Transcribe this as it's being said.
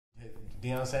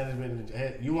Deion Sanders been.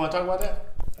 You want to talk about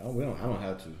that? I don't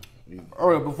have to. All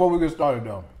right, before we get started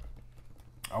though,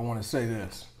 I want to say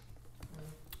this.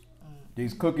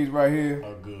 These cookies right here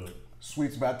are good.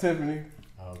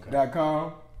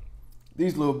 Sweetsbytiffany.com.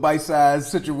 These little bite-sized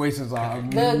situations are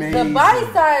amazing. The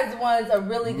bite-sized ones are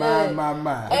really good. My.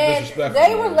 And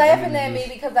they were laughing at me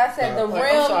because I said the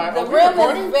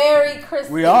rim is very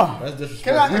crispy. We are. That's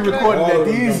disrespectful. We recorded that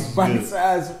these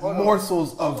bite-sized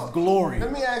morsels of glory.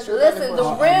 Let me ask you. Listen,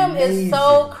 the rim is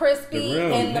so crispy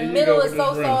and the middle is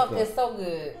so soft. It's so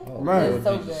good. Man. It's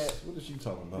so good. What is she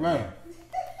talking about? Man.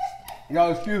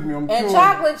 Y'all excuse me, I'm and chewing.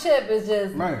 chocolate chip is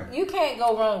just, man. You can't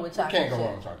go wrong with chocolate chip. Can't go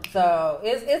wrong with chocolate chip. So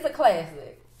it's a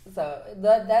classic. So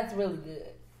that's really good.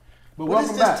 But what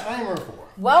is this timer for?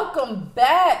 Welcome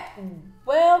back.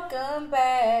 Welcome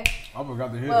back. I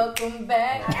forgot to hit Welcome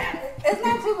back. It's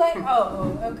not too late.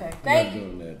 Oh, okay. Thank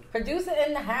you. Producer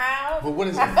in the house. But what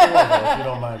is it for, if you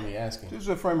don't mind me asking? Just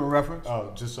a frame of reference.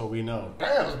 Oh, just so we know.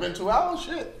 Damn, it's been 2 hours?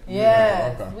 Shit.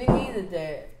 Yes, okay. We needed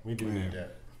that. We do need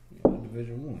that.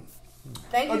 Division 1.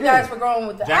 Thank you guys for going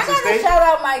with that. Jackson I gotta State? shout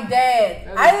out my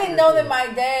dad. I didn't know that my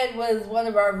dad was one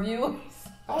of our viewers.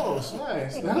 Oh, it's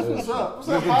nice. That's what's up. What's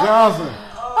up, Mr. Johnson. We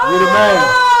the man.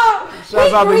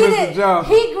 Shout out to Mr.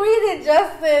 Johnson. He greeted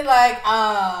Justin like,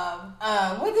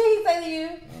 what did he say to you?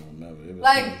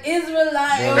 Like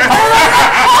Israelite.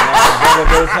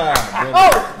 Oh,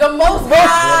 the most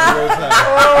high.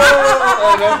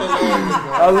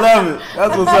 I love it.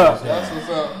 That's what's up. That's what's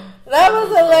up. That was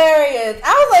hilarious.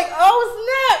 I was like, oh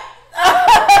snap.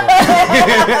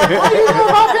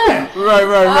 Right.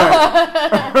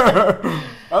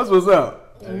 That's what's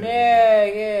up.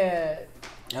 Yeah.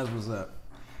 That's what's up.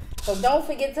 So don't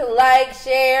forget to like,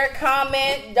 share,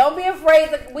 comment. Don't be afraid.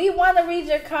 We want to read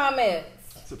your comments.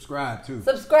 Subscribe too.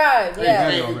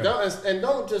 Yeah.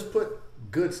 Don't just put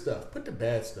good stuff. Put the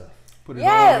bad stuff. Put it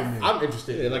all in there. I'm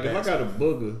interested. Yeah, like if I got a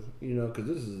booger, because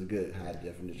this is a good high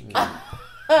definition.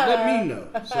 Let me know.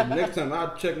 So next time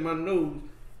I'll check my nose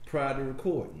prior to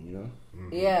recording, Mm-hmm.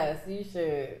 Yes, you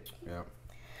should. Yeah.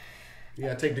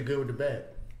 Yeah, take the good with the bad.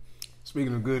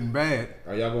 Speaking of good and bad.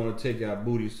 Are y'all going to take y'all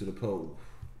booties to the polls?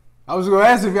 I was going to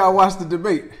ask if y'all watched the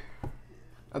debate.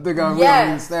 I think I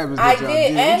already established that y'all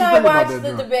did. And I watched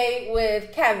the debate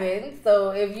with Kevin. So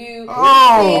if you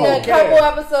seen a couple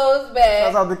episodes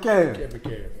back. Shout out to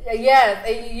Kevin. Yes,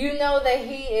 and you know that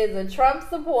he is a Trump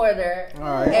supporter. All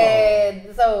right.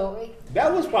 And so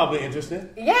that was probably interesting.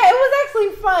 Yeah, it was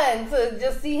actually fun to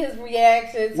just see his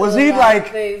reaction to was he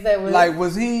like things that was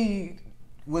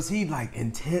was he like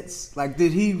intense? Like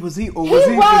was he was really?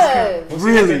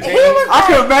 He was. I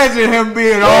can imagine him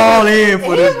being all in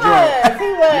for this jump. He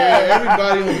was. Yeah,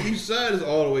 everybody on each side is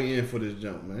all the way in for this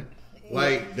jump, man.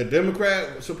 Like the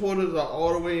Democrat supporters are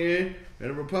all the way in, and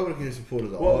the Republican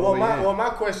supporters are all the way in. Well, my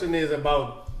question is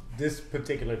about this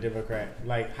particular Democrat.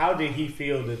 Like, how did he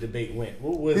feel the debate went?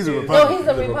 What was he's a Republican. No, he's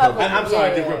a Republican. I'm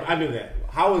sorry, I knew that.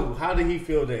 How did he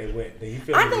feel that it went? Did he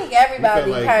feel? I think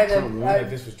everybody kind of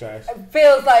this was trash.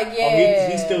 Feels like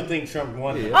he still thinks Trump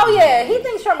won. Oh yeah, he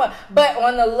thinks Trump won. But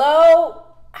on the low,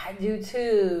 I do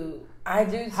too. How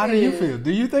do you feel?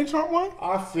 Do you think Trump won?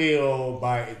 I feel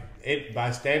by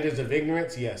standards of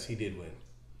ignorance, yes, he did win.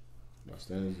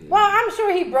 Well, I'm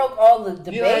sure he broke all the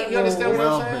debate You understand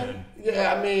rules. what I'm saying?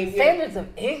 Yeah, I mean standards of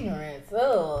ignorance.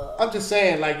 Ugh. I'm just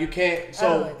saying, like you can't.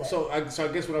 So I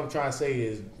guess what I'm trying to say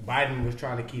is Biden was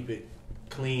trying to keep it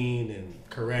clean and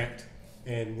correct.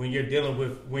 And when you're dealing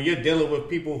with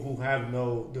people who have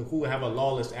a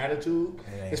lawless attitude,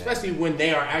 especially when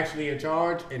they are actually in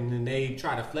charge and then they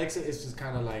try to flex it, it's just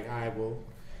kind of like, all right, well,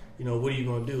 what are you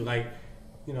gonna do? Like,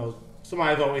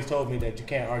 somebody's always told me that you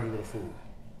can't argue with a fool.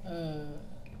 I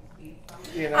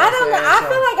don't know. I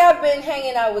feel like I've been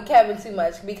hanging out with Kevin too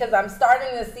much because I'm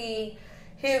starting to see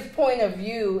his point of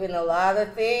view in a lot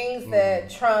of things that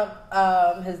Trump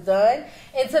has done.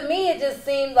 And to me, it just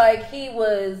seemed like he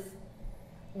was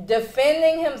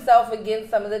defending himself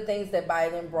against some of the things that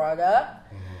Biden brought up.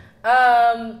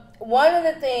 One of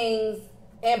the things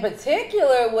in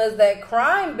particular was that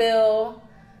crime bill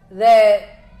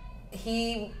that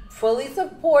he fully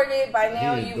supported. By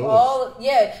now you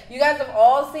guys have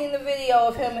all seen the video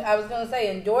of him, I was going to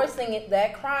say, endorsing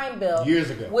that crime bill years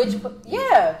ago,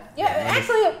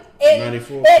 actually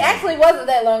it actually wasn't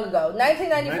that long ago.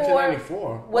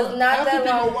 1994 was not that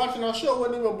long. People watching our show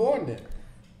weren't even born then.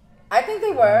 I think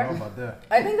they were. I don't know about that.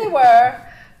 I think they were.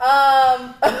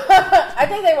 I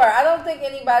think they were. I don't think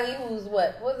anybody who's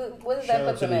what does that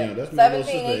put them at?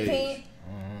 17, 18,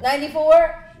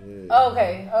 94? Yeah.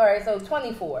 Okay, all right, so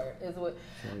 24 is what.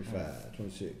 25,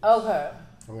 26. Okay.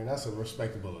 I mean, that's a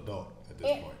respectable adult at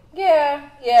this point. Yeah.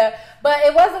 But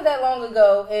it wasn't that long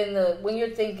ago when you're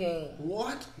thinking.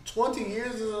 What? 20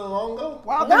 years is long ago?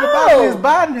 Wow, think about this.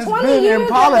 Biden has been in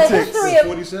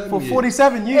politics for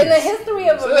 47 years. In the history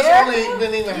of America. That's only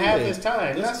been even half his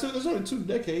time. That's only 2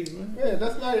 decades, man. Yeah,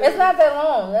 that's not. It's not that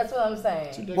long. That's what I'm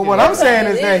saying. But what I'm saying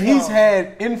is that he's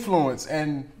had influence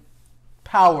and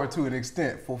power to an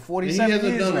extent for 47 years. He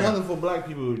hasn't done now. nothing for black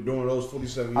people during those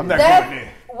 47 years. I'm not going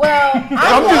there. Well,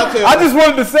 I just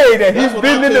wanted to say that he's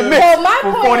been in the mix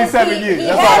for 47 years.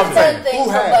 That's all I'm saying. Who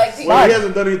has? He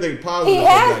hasn't done anything positive. He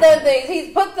has done things.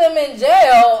 He's put them in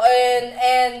jail,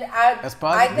 and I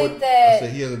think that. I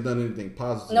said he hasn't done anything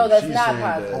positive. No, that's not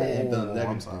positive. He's done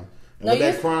negative. And No, what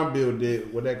that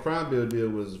crime bill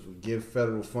did was give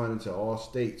federal funding to all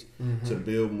states to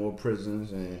build more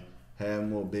prisons and have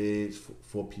more beds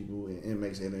for people and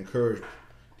inmates, and encourage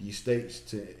these states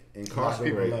to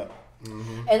incarcerate.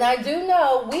 And I do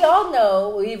know, we all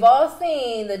know, we've all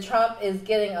seen that Trump is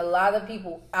getting a lot of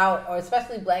people out, or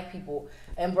especially black people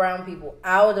and brown people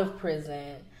out of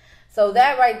prison. So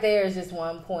that right there is just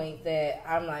one point that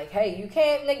I'm like, hey, you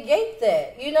can't negate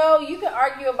that. You know, you can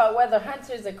argue about whether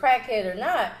Hunter's a crackhead or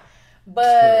not,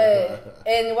 but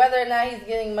and whether or not he's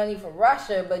getting money from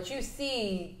Russia, but you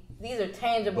see these are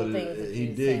tangible things. He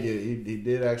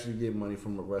did actually get money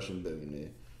from a Russian billionaire,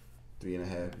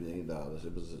 $3.5 billion.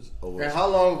 It was over. And how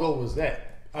long ago was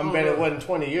that? I bet it wasn't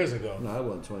 20 years ago. No, it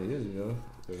wasn't 20 years ago.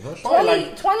 20 years probably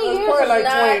like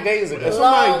 20 days ago. If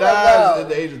somebody dies at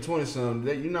the age of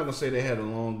 20-something, you're not gonna say they had a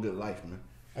long, good life, man.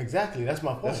 Exactly, that's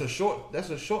my point. That's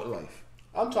a short life.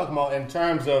 I'm talking about in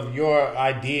terms of your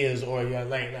ideas or your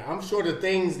I'm sure the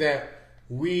things that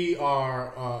we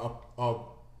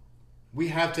we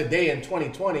have today in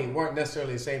 2020 weren't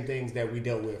necessarily the same things that we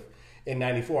dealt with in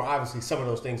 94. Obviously, some of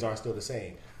those things are still the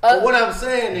same. But what I'm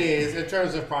saying is, in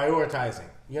terms of prioritizing,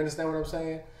 you understand what I'm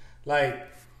saying? Like,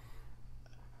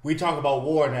 we talk about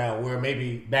war now, where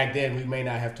maybe back then we may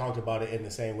not have talked about it in the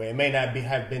same way. It may not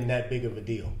have been that big of a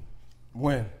deal.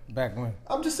 When? Back when?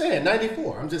 I'm just saying,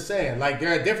 94. I'm just saying, like,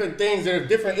 there are different things, there are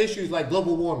different issues like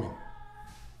global warming.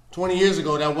 20 years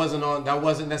ago, that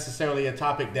wasn't necessarily a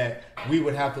topic that we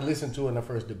would have to listen to in the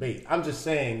first debate. I'm just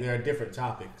saying there are different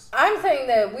topics. I'm saying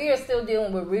that we are still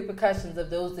dealing with repercussions of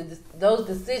those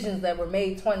decisions that were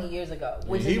made 20 years ago,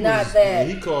 which is not that.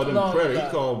 He called them predators.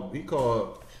 He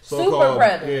called super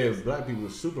predators. Yeah, black people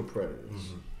super predators.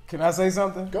 Mm-hmm. Can I say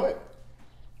something? Go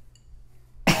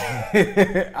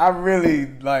ahead. I really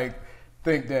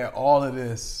think that all of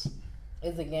this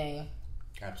is a game.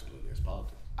 Absolutely, it's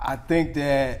politics. I think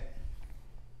that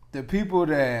the people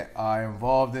that are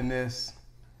involved in this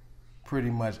pretty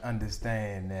much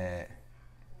understand that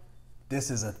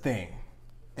this is a thing.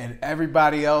 And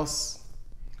everybody else,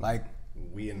 like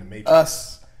we in the Matrix,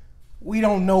 us, we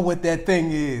don't know what that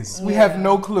thing is. We have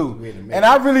no clue. And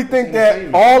I really think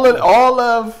that all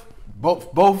of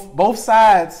both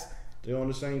sides, they're on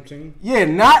the same team? Yeah,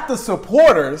 not the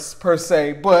supporters per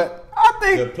se, but I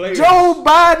think Joe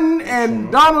Biden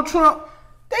and Donald Trump,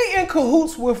 they in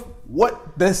cahoots with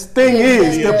what this thing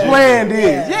is, the plan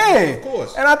is. Yeah. Of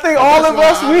course. And I think all of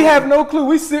us, we have no clue.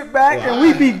 We sit back and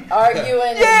we be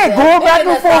arguing. Yeah, going back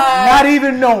and forth, not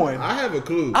even knowing. I have a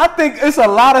clue. I think it's a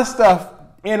lot of stuff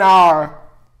in our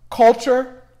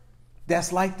culture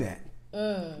that's like that.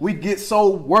 We get so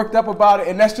worked up about it,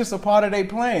 and that's just a part of their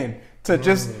plan to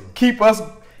just keep us,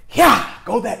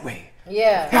 go that way.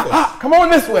 Yeah. Come on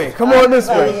this way. Come on this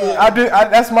way. Yeah.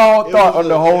 That's my thought on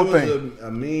the whole thing.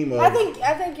 A meme. I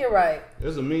think you're right.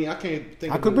 There's a meme. I can't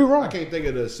think. I could be wrong. I can't think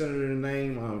of the senator's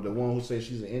name. The one who says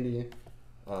she's an Indian.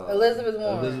 Elizabeth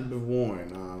Warren. Elizabeth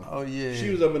Warren. Oh yeah. She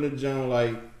was up in the joint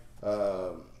like,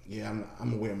 I'm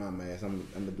gonna wear my mask. I'm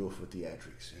gonna do it for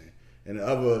theatrics. And the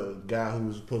other guy who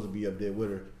was supposed to be up there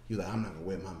with her, he was like, I'm not gonna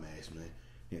wear my mask, man.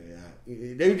 Yeah,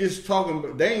 they were just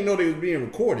talking. They didn't know they was being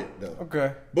recorded though.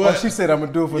 Okay, but she said, "I'm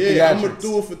gonna do it for theatrics." Yeah, I'm gonna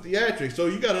do it for theatrics. So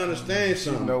you gotta understand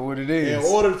something. You know what it is.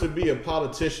 In order to be a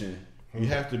politician, you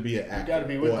have to be an actor. You gotta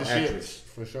be with the actress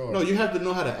shits for sure. No, you have to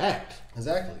know how to act.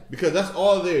 Exactly. Because that's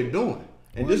all they're doing.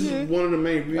 And this is one of the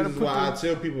main reasons why I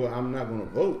tell people I'm not gonna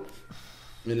vote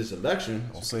in this election.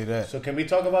 Don't say that. So can we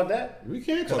talk about that? We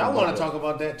can talk. Because I want to talk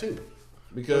about that too.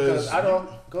 Because I don't.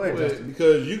 Go ahead, Justin.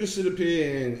 Because you can sit up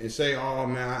here and say, "Oh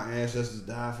man, our ancestors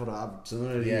died for the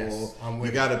opportunity," yes, or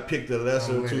you got to pick the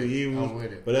lesser of two evils.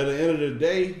 But at the end of the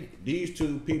day, these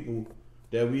two people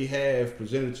that we have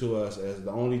presented to us as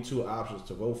the only two options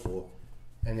to vote for,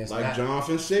 and it's like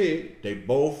Jonathan said, they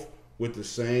both with the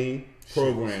same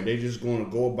program. They just going to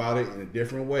go about it in a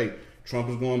different way. Trump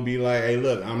is going to be like, "Hey,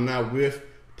 look, I'm not with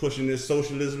pushing this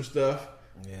socialism stuff,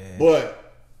 but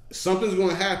something's going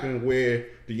to happen where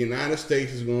the United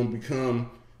States is going to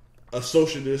become a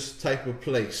socialist type of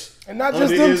place, and not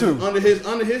just them two under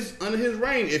his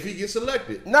reign if he gets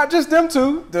elected. Not just them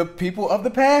two, the people of the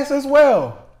past as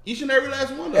well. Each and every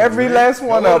last one of them. Every last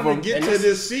one of them. To get to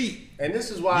this seat, and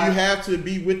this is why you have to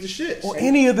be with the shits or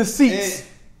any of the seats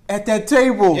at that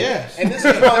table. Yes, and this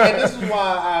is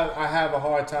why I have a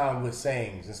hard time with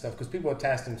sayings and stuff because people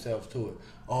attach themselves to it.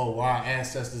 Oh, our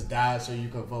ancestors died so you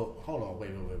can vote. Hold on,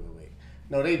 wait.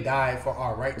 No, they died for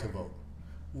our right to vote.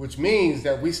 Which means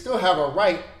that we still have a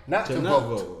right not to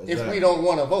vote if we don't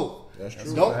want to vote. That's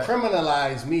true. Don't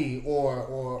criminalize me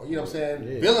or you know what I'm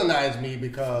saying, villainize me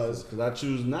because I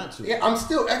choose not to. Yeah, I'm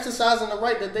still exercising the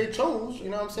right that they chose. You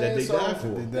know what I'm saying? That they died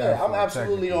for. Yeah, I'm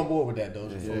absolutely on board with that though.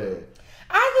 Yeah.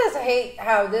 I just hate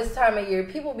how this time of year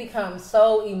people become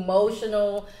so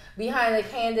emotional behind a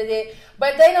candidate,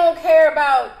 but they don't care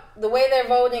about the way they're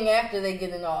voting after they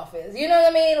get in office. You know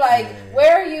what I mean? Like,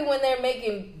 where are you when they're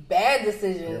making bad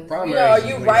decisions? You know, are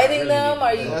you writing them?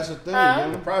 Are you? That's the thing.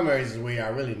 Man. The primaries is where I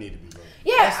really need to be voting.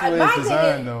 Yeah, my thing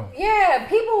is, yeah,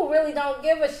 people really don't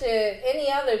give a shit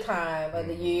any other time of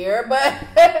the year, but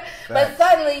but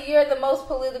suddenly you're the most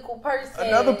political person.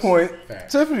 Another point,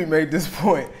 Tiffany made this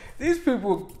point. These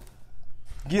people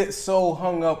get so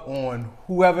hung up on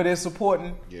whoever they're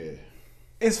supporting. Yeah.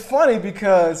 It's funny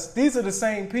because these are the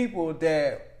same people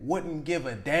that wouldn't give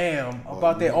a damn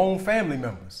about their own family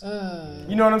members.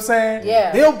 You know what I'm saying?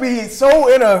 Yeah. They'll be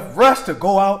so in a rush to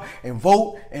go out and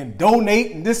vote and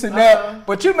donate and this and that.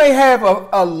 But you may have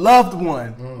a loved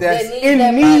one that's in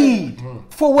need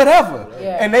for whatever.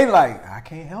 Yeah. And they like, I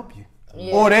can't help you.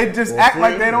 Yeah. Or they just act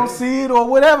like they don't see it or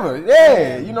whatever.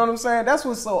 Yeah. You know what I'm saying? That's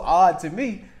what's so odd to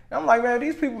me. I'm like, man,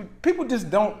 these people just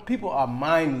don't. People are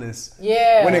mindless.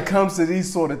 Yeah. When it comes to these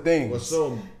sort of things.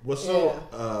 What's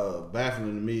so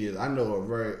baffling to me is I know a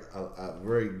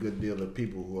very good deal of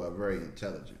people who are very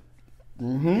intelligent,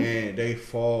 and they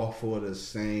fall for the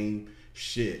same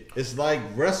shit. It's like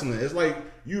wrestling. It's like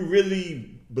you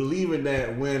really believing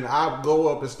that when I go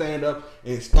up and stand up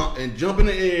and stomp and jump in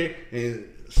the air and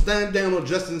stand down on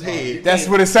Justin's head. That's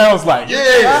what it sounds like.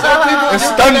 Yeah, some people it's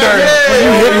thunder when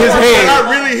you hit his head. I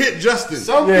really hit Justin.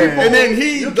 Some people, and then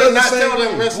he does the same tell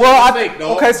them thing. well, fake,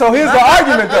 though. Okay, so here's the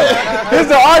argument though. Here's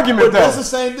the argument though. That's the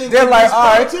same thing. They're like,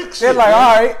 all right. Shit, They're like,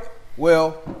 all right.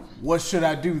 Well, what should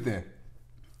I do then?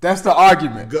 That's the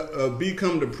argument.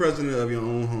 Become the president of your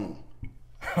own home.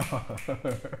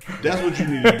 That's what you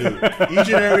need to do. Each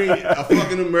and every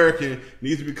fucking American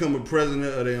needs to become a president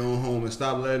of their own home and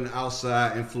stop letting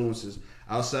outside influences,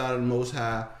 outside of the Most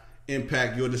High,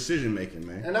 impact your decision making,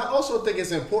 man. And I also think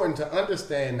it's important to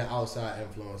understand the outside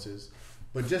influences,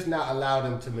 but just not allow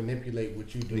them to manipulate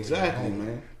what you do. Exactly,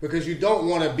 man. Because you don't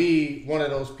want to be one of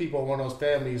those people, one of those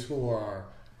families who are,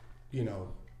 you know,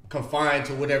 confined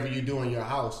to whatever you do in your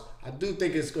house. I do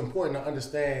think it's important to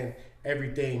understand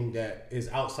everything that is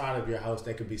outside of your house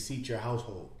that could beseech your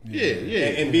household. Yeah.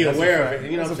 And be aware of it.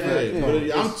 You know what I'm saying?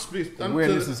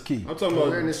 Awareness is key. I'm talking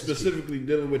about specifically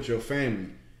dealing with your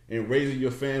family and raising your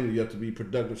family up to be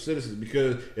productive citizens.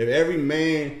 Because if every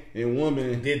man and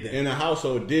woman in a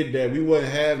household did that, we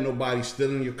wouldn't have nobody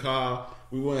stealing your car.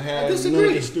 We wouldn't have none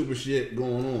of this stupid shit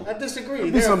going on. I disagree.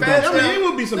 There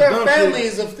would be some dumb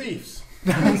families of thieves.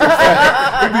 It'd be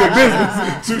a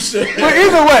business. Touche. But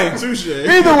either way,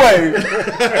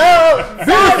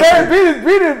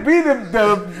 be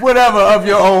the whatever of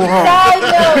your own home.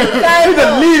 Be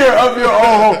the leader of your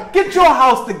own home. Get your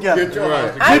house together.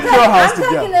 I'm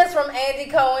taking this from Andy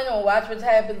Cohen on Watch What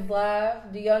Happens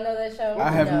Live. Do y'all know that show?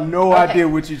 I have no idea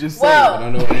what you just said. Well,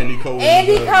 I know Andy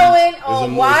Cohen.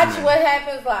 On Watch What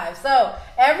Happens Live. So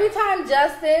every time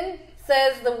Justin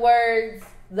says the words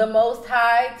 "the Most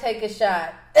High," take a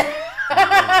shot. Wow,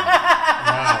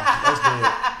 that's good.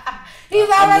 He's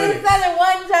already said it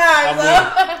one time, so.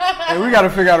 And we got to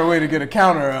figure out a way to get a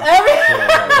counter up. You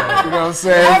know what I'm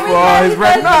saying? For all his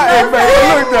rap. Hey, man,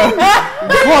 look though.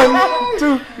 1,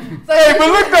 2. Hey, but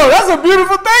look though, that's a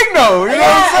beautiful thing though. You know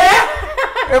what I'm saying?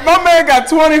 If my man got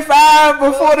 25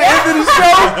 before the end of the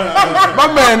show, my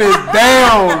man is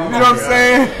down. You know what I'm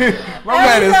saying? My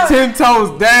man is 10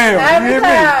 toes down. You hear me?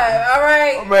 All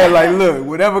right. My man, like, look,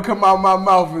 whatever come out my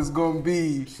mouth is gonna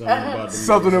be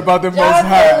something about the Most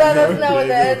High. Let us know at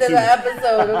the end of the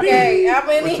episode, okay? How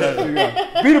many?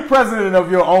 Be the president of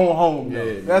your own home.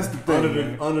 Though. That's the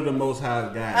thing. Under the Most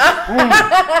High guy.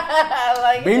 I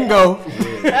like Bingo.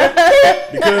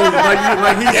 Because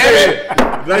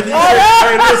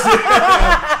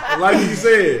like he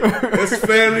said, it's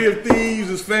family of thieves,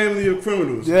 it's family of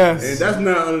criminals. Yes. And that's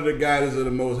not under the guidance of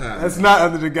the Most High. That's not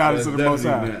under the guidance of the Most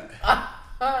High.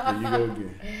 There you go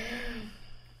again.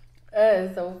 That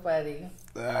is so funny.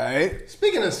 All right.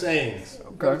 Speaking of sayings,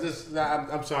 okay.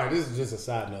 I'm sorry, this is just a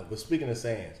side note, but speaking of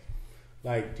sayings,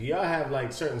 like, do y'all have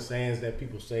like certain sayings that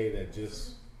people say that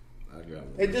just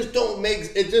it just don't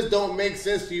make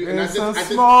sense to you? It's a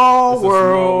small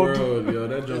world. Yo,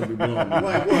 that junk be blowing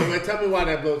me. Wait, tell me why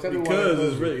that blows. Tell me why that blows.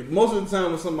 Because it's really most of the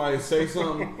time when somebody say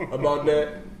something about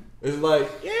that, it's like,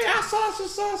 yeah, I saw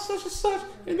such and such,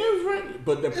 and they was right.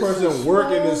 But the person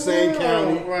work in the same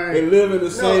county, they live in the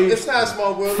same. It's not a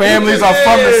small world. Families are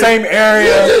from the same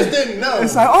area. You just didn't know.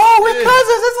 It's like, oh, we're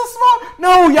cousins. It's a small.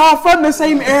 No, y'all from the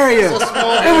same area.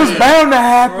 It was bound to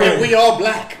happen. And we all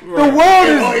black. The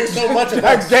world is so much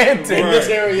gigantic in this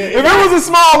area. If it was a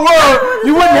small world,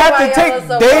 you wouldn't have to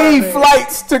take day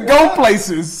flights to go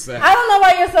places. I don't know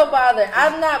why you're so bothered.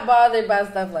 I'm not bothered by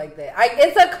stuff like that.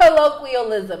 It's a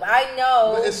colloquialism. I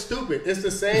know. But it's stupid. It's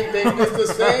the same thing. It's the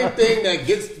same thing that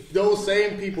gets those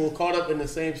same people caught up in the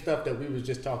same stuff that we was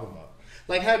just talking about.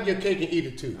 Like, have your cake and eat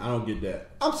it too. I don't get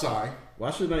that. I'm sorry. Why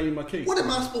should I eat my cake? What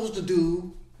am I supposed to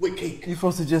do with cake? You're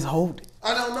supposed to just hold it.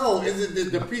 I don't know. Is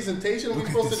it the presentation? We're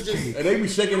supposed to just... And they be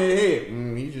shaking their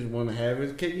head. He just want to have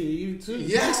his cake and eat it too.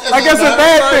 Yes. Like it's a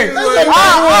bad thing. I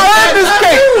earned this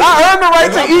cake. I earned the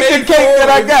right to eat the cake that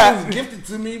I got. It was gifted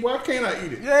to me. Why can't I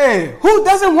eat it? Yeah. Who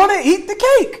doesn't want to eat the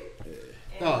cake?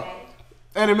 No.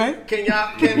 Anime? Can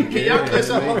y'all clear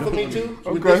something up for me too?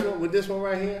 With this one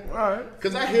right here? All right.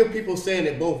 Because I hear people saying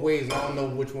it both ways. I don't know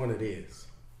which one it is.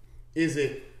 Is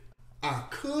it I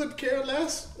could care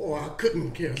less or I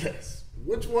couldn't care less?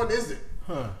 Which one is it?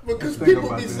 Because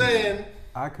people be saying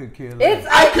I could care less. It's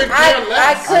I could care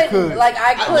less. I couldn't. Like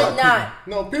I could not.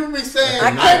 No, people be saying I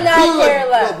could not care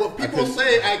less. No, but people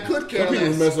say I could care less. Some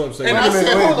people mess up saying. And I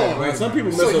said, hold on. Some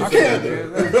people mess up saying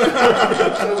that.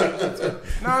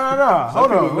 No.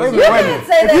 Hold on. Wait a minute.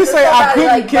 If you say I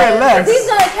couldn't care less, he's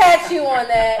gonna catch you on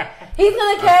that. He's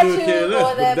gonna catch you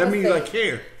on that. That means I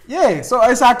care. Yeah, so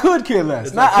it's I could care less.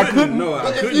 It's not I couldn't. No,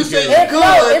 I couldn't. If you say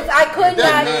it's I could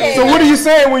not care. So what are you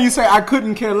saying when you say I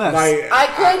couldn't care less? Like, I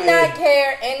could not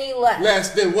care any less. Less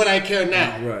than what I care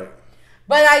now. Right.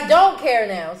 But I don't care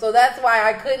now, so that's why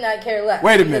I could not care less.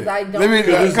 Wait a minute.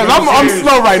 Because I'm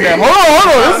slow right now. Hold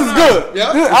on. This is good.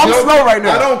 Yep. I'm slow right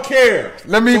now. I don't care.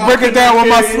 Let me break it down with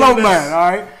my slow mind, all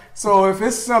right? So if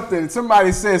it's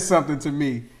somebody says something to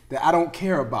me that I don't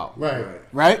care about.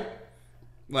 Right?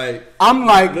 Like, I'm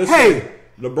like, hey.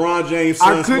 LeBron James'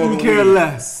 son I couldn't care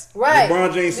less. Right.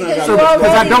 LeBron James' son because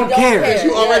I don't care. Because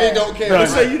you already don't care.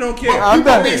 Let's say you don't care.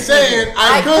 People be saying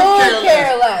I could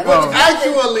care less. Which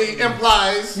actually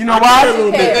implies you know why?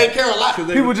 That they care a lot.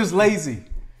 People just lazy.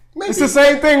 Maybe. It's the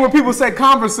same thing when people say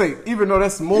conversate, even though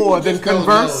that's more than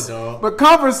converse. But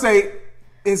conversate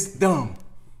is dumb.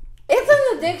 It's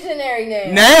in the dictionary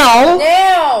name. Now.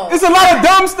 It's a lot of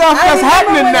dumb stuff that's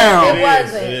happening now. It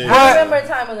wasn't. I remember a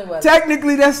time when it wasn't.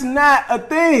 Technically, that's not a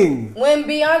thing. When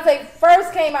Beyonce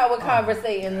first came out with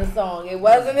Conversate in the song, it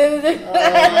wasn't in the dictionary.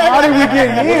 How did we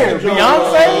get here?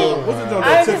 Beyonce? What's the joke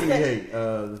that Tiffany hate?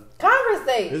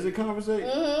 Conversate. Is it Conversate?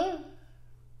 Mm-hmm.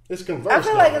 It's Converse. I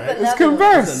feel like it's another It's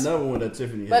Converse. It's another one that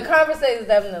Tiffany hates. But Conversate is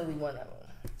definitely one of them.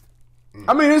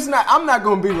 I mean, it's not. I'm not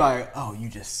gonna be like, oh, you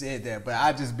just said that, but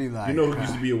I just be like, you know who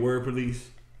used to be a word police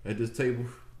at this table?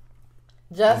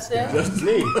 Justin. Just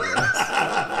me.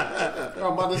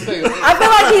 I'm about to say. I feel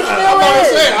like he still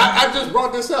is. I just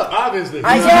brought this up. Obviously,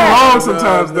 he's wrong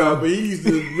sometimes though. But he used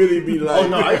to really be like, oh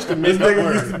no, I used to make this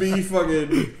nigga used to be fucking.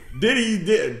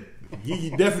 Did. He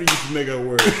definitely used to make up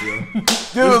words, yo.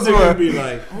 This nigga be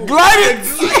like, glided.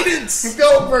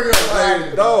 Go bring it.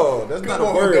 Like, dog, that's not a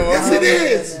word. Yes, it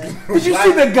is. Did you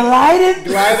see the glided?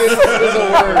 Glided is a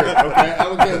word. Okay, I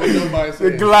don't care what nobody says.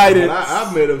 The glided.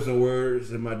 I've made up some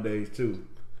words in my days too.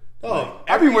 Oh,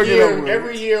 every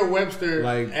year Webster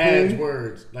adds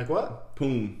words. Like what?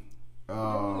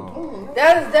 P.O.O.N.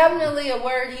 That is definitely a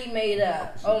word he made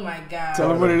up. Oh my god!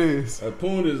 Tell him what it is.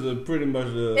 P.O.O.N. is pretty much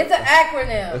it's an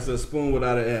acronym. It's a spoon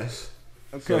without an S.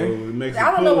 Okay. So it makes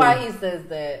I don't know why he says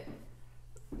that.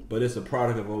 But it's a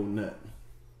product of old nut,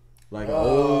 like an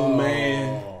old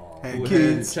man who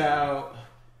kids. had a child.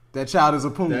 That child is a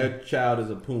P.O.O.N. That child is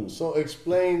a P.O.O.N. So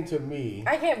explain to me.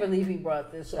 I can't believe he brought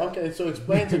this up. Okay, so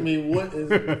explain to me explain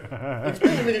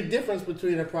to me the difference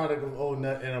between a product of old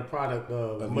nut and a product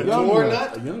of mature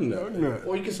nut. A young nut.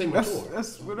 Or you can say mature.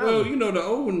 That's whatever. Well, you know the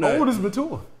old nut. Old is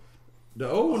mature. The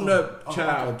old nut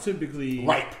child typically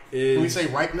ripe. Is, can we say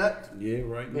ripe nut? Yeah,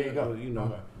 ripe. There you go. You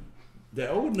know. The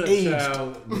old nut aged.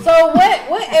 child. So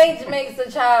what age makes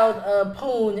a child a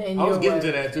P.O.O.N. in your I was getting way?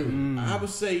 to that too. I would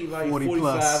say like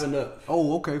 45 and up.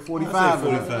 Oh, okay, 45.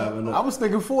 45 and up. I was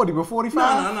thinking 40, but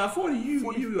 45. No, 40.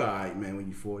 You all right, man, when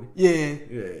you 40. Yeah.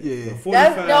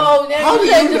 45. Now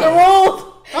you changing the rules.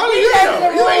 How do you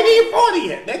know? You ain't even 40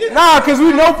 yet, nigga. Nah, because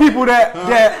we know people that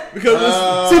because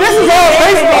see, this is all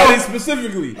baseball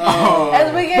specifically.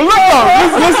 As we get but look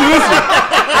though, listen.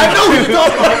 I know what you're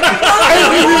talking about.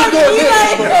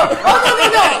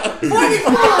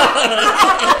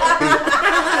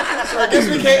 So I guess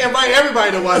we can't invite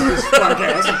everybody to watch this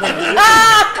podcast.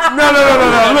 No.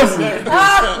 Listen.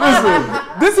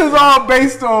 This is all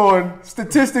based on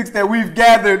statistics that we've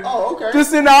gathered. Oh, okay.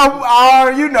 Just in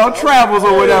our travels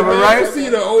or whatever, right? You see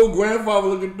the old grandfather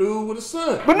looking dude with a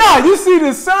son. But no, you see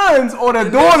the sons or the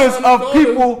daughters of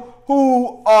people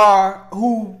who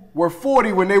were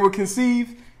 40 when they were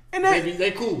conceived, and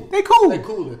they cool. They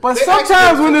cool. But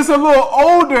sometimes when it's a little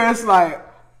older, it's like,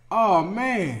 oh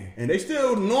man. And they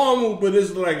still normal, but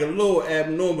it's like a little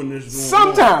abnormalness.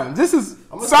 Sometimes this is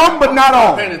some, but not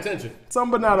all. Paying attention.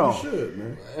 Some, but not all. You should,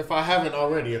 man. If I haven't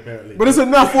already, apparently. But it's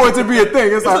enough for it to be a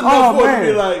thing. It's like, oh man, to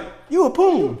be like, you a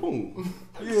P.O.O.N.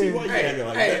 See why you acting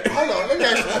like that. Hold on. Let me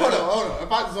ask you. Hold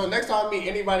on. So next time I meet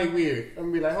anybody weird, I'm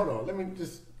gonna be like, hold on. Let me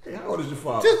just. Hey, how old is your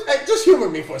father? Just humor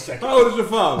me for a second. How old is your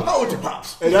father? How old is your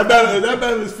pops? And that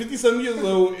man was 50-something years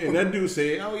old, and that dude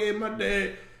said, "Oh yeah, my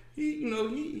dad, he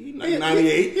like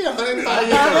 98. Yeah,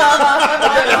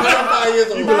 105 years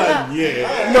old. You be like,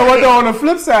 yeah. You know what though? On the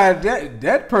flip side,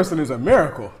 that person is a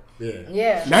miracle.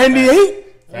 Yeah. 98.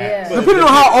 Yeah. Depending on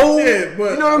how old. Yeah,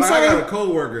 but you know what I'm saying? I got a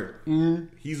coworker.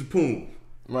 He's a P.O.O.N.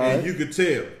 Right. And you could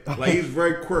tell, like he's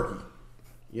very quirky.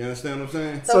 You understand what I'm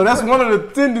saying? So that's one of the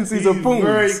tendencies of P.O.O.N.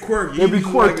 Very quirky. They be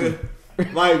quirky.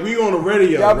 Like we on the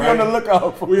radio, Y'all right? be on the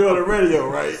lookout for. We on the radio,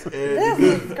 right? And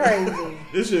This is crazy.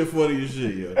 This shit funny as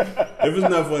shit, yo. If it's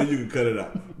not funny, you can cut it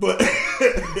out. But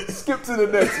skip to the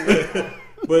next one.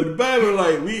 But the Bama,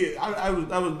 like I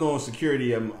was doing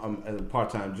security at a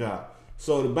part-time job.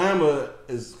 So the Bama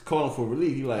is calling for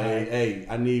relief. He like, hey,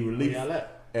 I need relief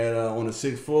at on the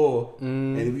 6th floor,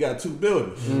 and we got 2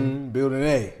 buildings. Building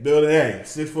A. Building A,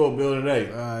 6th floor, building A.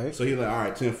 All right. So he's like, all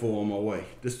right, 10th floor on my way.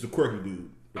 This is the quirky dude.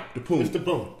 The P.O.O.N. It's the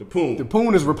P.O.O.N. The P.O.O.N. The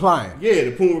P.O.O.N. is replying. Yeah,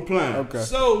 the P.O.O.N. replying. Okay.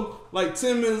 So, like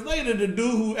 10 minutes later, the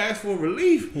dude who asked for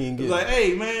relief was like,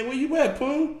 hey, man, where you at,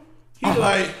 P.O.O.N.? He's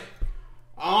like,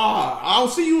 I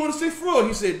don't see you on the 6th floor.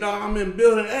 He said, dog, I'm in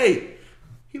building A.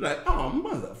 He like, oh,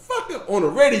 motherfucker, on the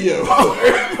radio.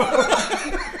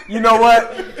 You know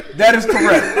what? That is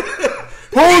correct.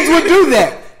 P.O.O.N.s would do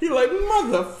that. He like,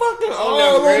 motherfucker, all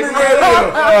on the radio.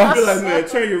 Be like, man,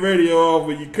 turn your radio off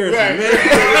when you cursing, man.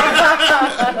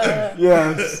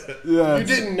 Yes. You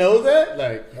didn't know that?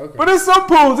 Like, okay. But there's some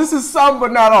P.O.O.N s, this is some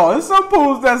but not all. There's some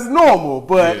P.O.O.n s that's normal,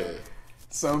 but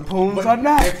some P.O.O.n s are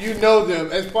not. If you know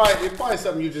them, it's probably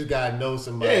something you just gotta know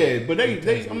somebody. Yeah, but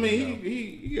they I mean,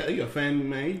 he a family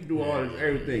man. He do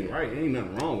everything right. Ain't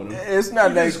nothing wrong with him. It's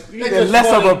not that they're less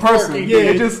of a person.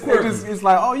 Quirky. It's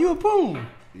like, oh, you a P.O.O.n.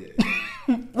 Yeah.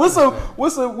 What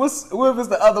if it's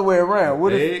the other way around?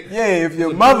 What if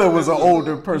your mother was an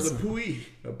older person? A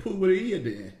P with an E at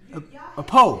the end. A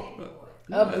P.O.O.N.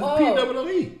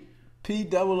 P-O-O-E.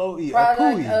 P-O-O-E.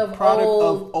 Product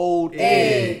of old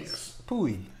eggs.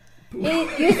 P.O.O.E.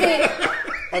 You see,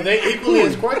 are they equally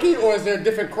as quirky, or is there a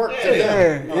different quirk to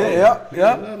them? Yeah.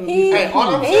 He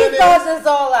thought this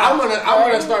all out. I'm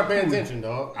gonna start paying attention,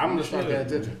 dog. I'm gonna start paying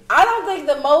attention. I don't think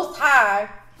the Most High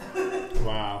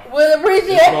would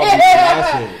appreciate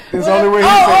it. It's the only way he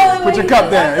said it. Put your cup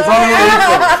down. It's the only way he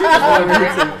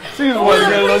said it. She just wanted to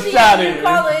get a little shot in.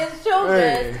 Calling his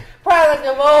children product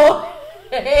of old.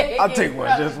 I'll take one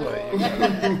just for you.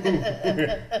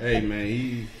 Hey,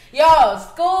 man, Yo,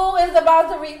 school is about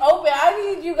to reopen.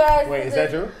 I need you guys is that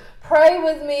true? Pray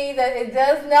with me that it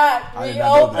does not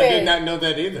reopen. I did not know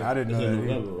that either. I didn't know that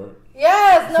either. right?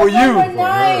 Yes, November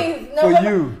 9th. For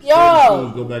you.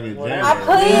 Yo, Go back in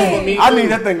January. I need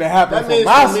that thing to happen for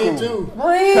my school. Too.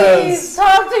 Please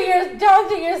talk to your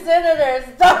senators.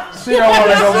 She don't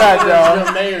want to go back, y'all.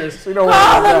 The mayors. She don't want to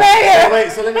Call go the back. mayor.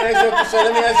 Wait, so let me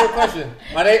ask you a question.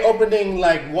 Are they opening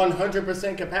like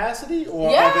 100% capacity,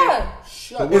 or are they?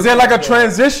 Is there like a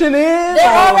transition in? They're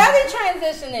already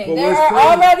transitioning. There are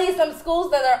already some schools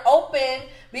that are open.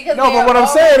 Because no, but what I'm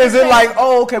saying is, it like,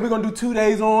 oh, okay, we're gonna do 2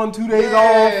 days on, 2 days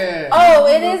off. Oh,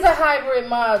 it is a hybrid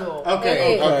model.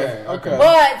 Okay.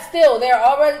 But still, there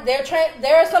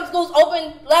are some schools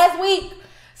open last week,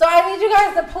 so I need you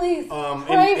guys to please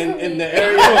pray for me. In the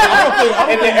area,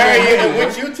 in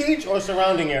which you teach, or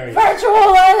surrounding areas.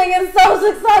 Virtual learning is so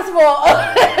successful.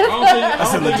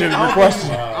 That's a legitimate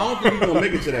question. I don't think you're gonna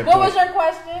make it to that. What was your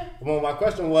question? Well, my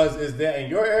question was: is that in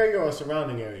your area or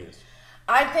surrounding areas?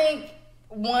 I think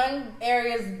one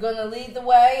area is going to lead the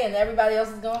way and everybody else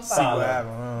is going to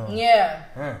follow. Yeah.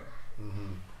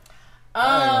 Is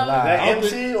that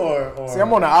MC or see,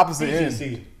 I'm on the opposite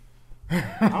end.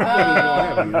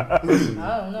 I don't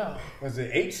know. Was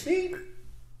it HC?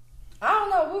 I don't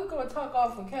know. We're going to talk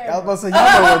off the camera. I was about to say, you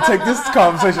know what? Take this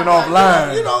conversation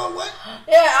offline. You know what?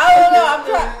 Yeah, I don't know.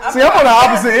 I'm on the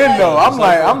opposite end though.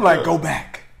 I'm like, go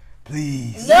back,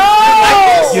 please. No.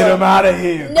 Get them out of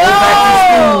here. No. Go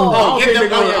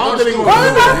back to school.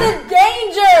 What about the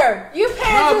danger? You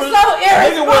parents are so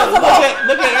irresponsible.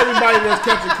 Look at everybody that's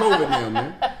catching COVID now,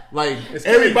 man. Like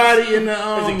everybody in the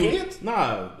is it kids?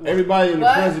 Everybody in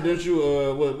the presidential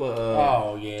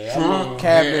oh yeah, Trump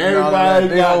cabinet, everybody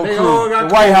they all got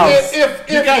the White House. If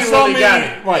you really got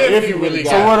it, right? If you really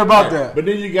got it. So what about that? But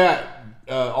then you got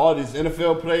all these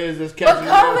NFL players that's catching.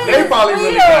 They probably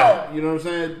really got it. You know what I'm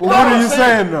saying? But what are you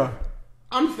saying though?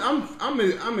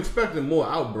 I'm expecting more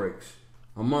outbreaks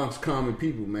amongst common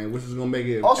people, man, which is gonna make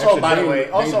it. Also, by the way,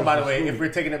 if we're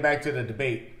taking it back to the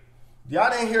debate. Y'all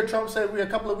didn't hear Trump say we're a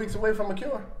couple of weeks away from a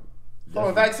cure? From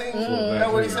a vaccine? Is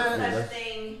that what he said? Such a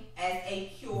thing as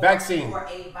a cure vaccine. for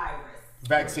a virus.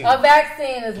 Vaccine. A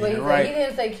vaccine is what he said. He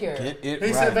didn't say cure.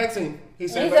 He said vaccine. He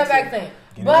said vaccine.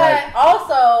 But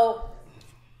also,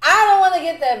 I don't want to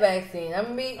get that vaccine. I'm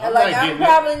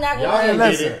probably not going to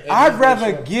get it. I'd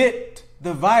rather get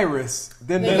the virus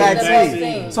than the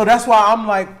vaccine. So that's why I'm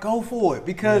like, go for it.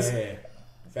 Because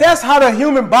that's how the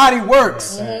human body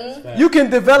works. You can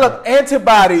develop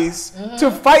antibodies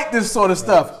to fight this sort of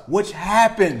stuff, which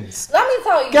happens. Let me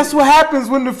tell you. Guess what happens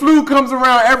when the flu comes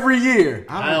around every year?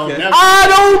 I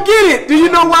don't get it. Do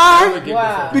you know why?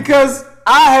 Why? Because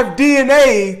I have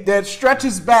DNA that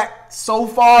stretches back so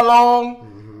far long.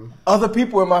 Other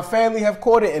people in my family have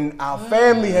caught it, and our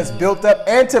family has built up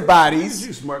antibodies.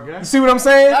 You smart guy. You see what I'm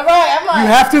saying? All right, I'm like, you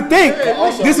have to think.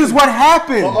 This is what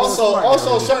happens.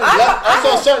 Also,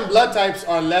 certain blood types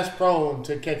are less prone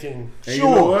to catching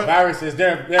viruses.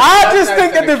 I just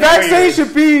think that the vaccine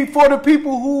should be for the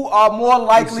people who are more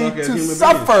likely to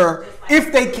suffer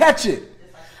if they catch it.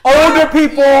 Older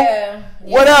people,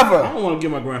 whatever. I don't want to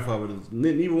give my grandfather this.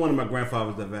 Neither one of my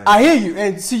grandfathers that vaccine. I hear you.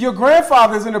 And see, your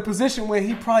grandfather's in a position where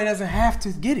he probably doesn't have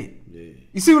to get it. Yeah.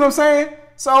 You see what I'm saying?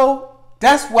 So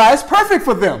that's why it's perfect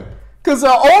for them. Because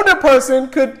an older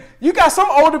person you got some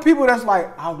older people that's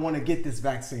like, I want to get this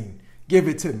vaccine. Give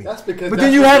it to me. But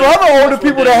then you have other older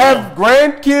people that have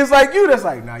grandkids like you that's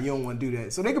like, nah, you don't want to do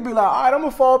that. So they could be like, all right, I'm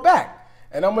going to fall back.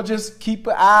 And I'm gonna just keep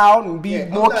it out and be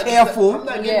more careful. I'm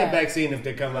not getting the vaccine if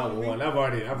they come out with one. I've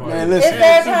already. Man, listen.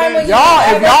 If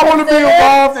y'all want to be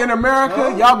involved in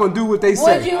America, y'all gonna do what they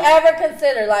say. Would you ever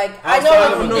consider I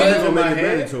don't know.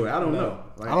 I don't know.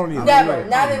 I don't either. Never.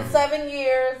 Not in 7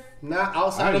 years. Not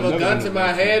outside of a gun to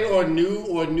my head or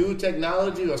new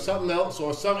technology or something else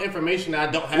or some information I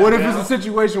don't have. What if it's a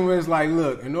situation where it's like,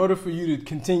 look, in order for you to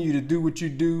continue to do what you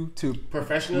do to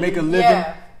professionally make a living,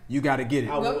 you got to get it.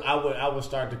 I would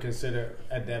start to consider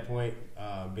at that point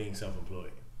being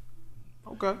self-employed.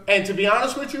 Okay. And to be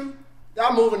honest with you,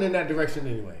 I'm moving in that direction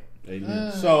anyway.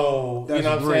 So you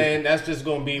know what I'm saying? That's just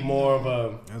gonna be more of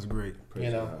a. That's great.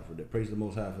 Praise the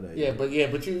Most High for that. Yeah, but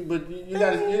you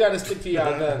gotta stick to your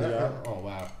guns, y'all. Oh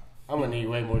wow. I'm gonna need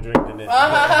way more drink than this. You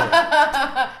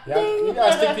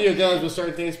gotta stick to your guns with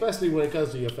certain things, especially when it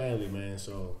comes to your family, man.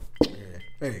 So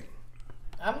hey,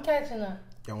 I'm catching up.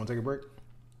 Y'all wanna take a break?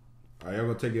 All right, y'all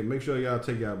gonna take it. Make sure y'all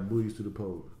take y'all booties to the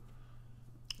polls.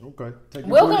 Okay.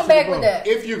 We'll come back with that.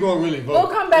 If you're gonna really vote. We'll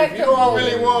come back if you don't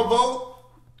really want to vote,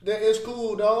 then it's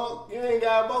cool, dog. You ain't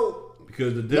gotta vote.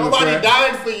 Because nobody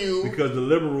died for you. Because the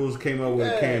liberals came up with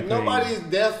a campaign. Nobody's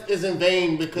death is in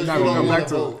vain because you don't want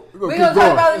to vote. We're gonna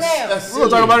talk about it now. We're gonna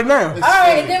talk about it now. All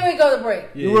right, and then we go to break.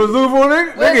 You wanna look for a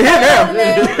nigga? Nigga hit now.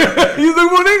 You look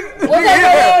for a nigga? We'll talk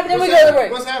about it, then we go to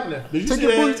break. What's happening? Did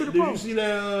you see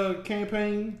that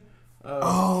campaign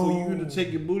for you to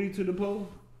take your booty to the poll?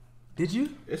 Did you?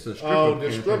 It's a stripper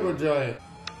the stripper giant.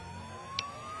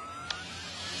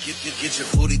 Get your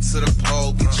booty to the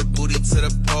pole, get your booty to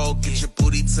the pole, get your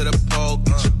booty to the pole,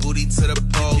 get your booty to the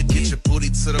pole, get your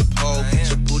booty to the pole, get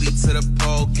your booty to the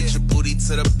pole, get your booty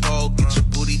to the pole, get your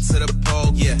booty to the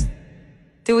pole, yeah.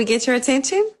 Did we get your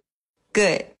attention?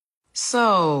 Good.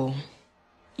 So,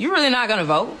 you're really not gonna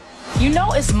vote? You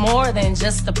know it's more than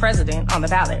just the president on the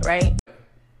ballot, right?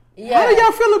 Yeah. How do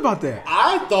y'all feel about that?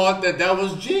 I thought that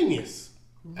was genius.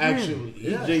 Actually,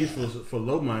 it's genius for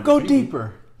low-minded people. Go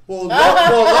deeper. Well,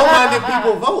 low-minded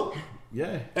people vote.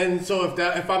 Yeah. And so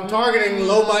if I'm targeting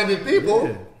low-minded people,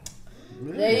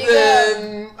 There you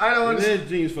go. I don't understand.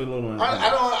 Jeans for little ones.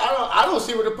 I don't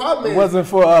see what the problem is. It wasn't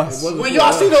for us. When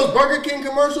y'all see those Burger King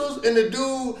commercials and the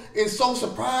dude is so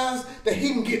surprised that he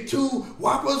can get 2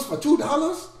 Whoppers for $2.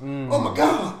 Oh my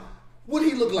God, what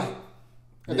he look like?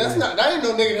 And that ain't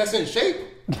no nigga that's in shape.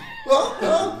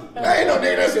 That ain't no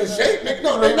nigga that's in shape.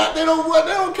 No, they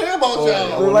don't care about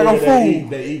y'all. They're like a fool.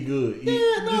 They eat good.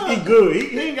 Just eat good.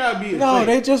 He ain't gotta be. No,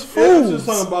 they just fools. Just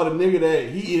talking about a nigga that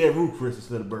he eat at Root Chris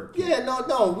instead of Burger King. Yeah,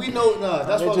 no, we know. No,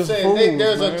 that's what I'm saying. Fools,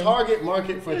 there's a target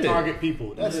market for target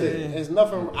people. That's it. There's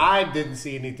nothing. I didn't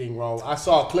see anything wrong. I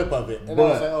saw a clip of it, and I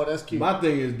was like, oh, that's cute. My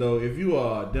thing is though, if you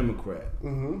are a Democrat.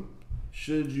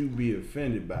 Should you be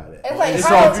offended by that? It's like,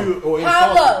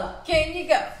 how low can you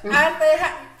go? I said,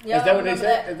 is that what they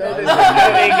said? Is that what they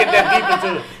said? They didn't get that deep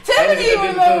into it. Timothy, you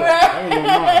remember?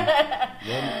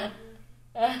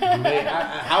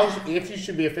 How if you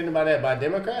should be offended by that by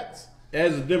Democrats?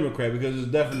 As a Democrat, because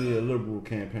it's definitely a liberal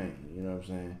campaign. You know what I'm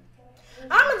saying?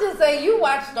 I'm gonna just say you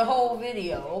watched the whole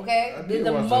video, okay? Did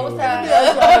the most time?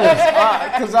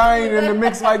 Because I ain't in the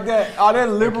mix like that. Are there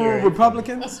liberal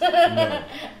Republicans? No.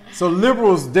 So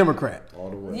liberals, Democrat. All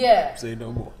the way. Yeah. Say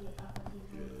no more.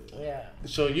 Yeah.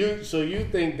 So you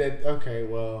think that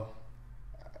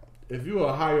if you're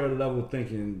a higher level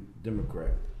thinking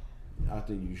Democrat, I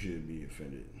think you should be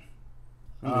offended.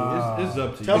 I mean, it's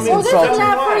up to you. Well, this is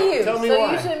not for you, so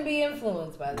you shouldn't be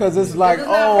influenced by this. Because it's like,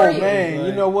 oh man,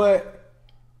 you know what?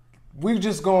 We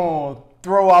just gonna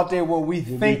throw out there what we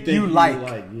think you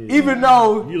like. Even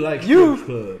though you like strip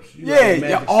clubs.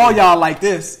 All y'all like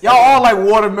this. Y'all all like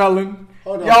watermelon.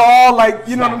 Y'all all like,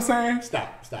 you know what I'm saying?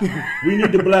 Stop. We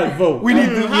need the black vote. We need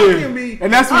the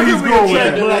and that's what he's going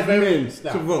with. Black men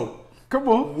to vote. Come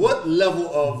on. What level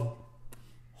of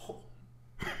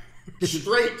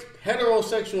straight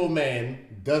heterosexual man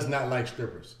does not like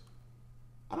strippers?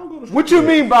 I don't go to. What you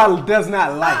mean by does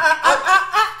not like?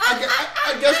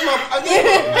 I guess my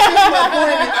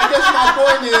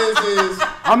point is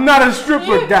I'm not a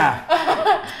stripper guy.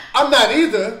 I'm not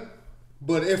either.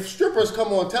 But if strippers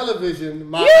come on television, you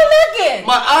looking?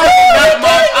 I'm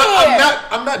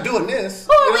not doing this.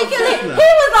 Who was like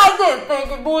this?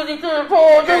 Thinking booty to the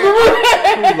pole.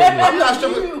 I'm not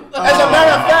stripping. As a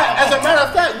matter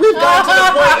of fact, we've gotten to the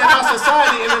point in our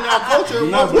society and in our culture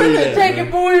where women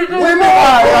taking booty to the pole.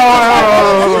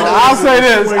 I'll say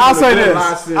this. I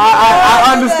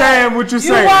understand what you're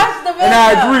saying, and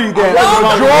I agree that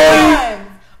majority,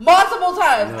 multiple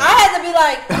times, I had to be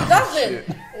like, Justin.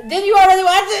 Did you already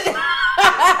watch it?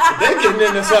 They're getting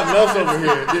into something else over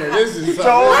here. Yeah, this is something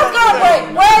else. Let's go break.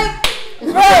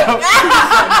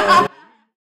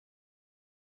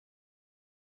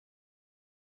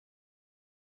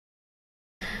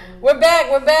 We're back.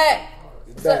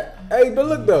 Hey, but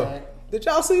look though. Did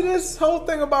y'all see this whole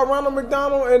thing about Ronald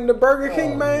McDonald and the Burger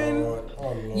King man? Lord.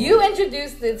 You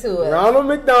introduced it to us. Ronald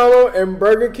McDonald and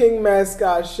Burger King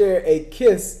mascot share a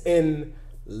kiss in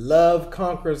Love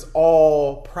Conquers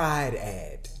All Pride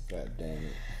ad. God damn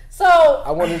it. So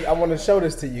I want to show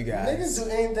this to you guys. Niggas do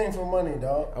anything for money,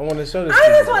 dog. I want to show this. I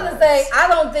just want to say I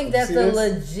don't think that's a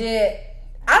legit.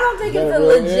 I don't think it's a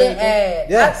legit ad.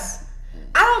 Yes.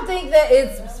 I don't think that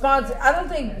it's sponsored. I don't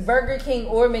think Burger King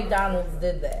or McDonald's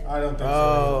did that. I don't think so.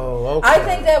 Oh, okay. I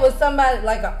think that was somebody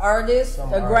like an artist,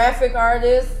 graphic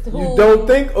artist. Who, you don't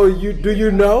think, or do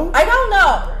you know? I don't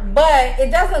know, but it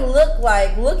doesn't look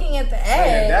like, looking at the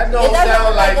ad, that don't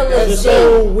sound like a legit.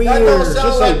 So weird. That don't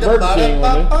sound like the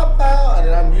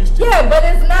that I'm used to. Yeah, but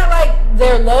it's not like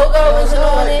their logo isn't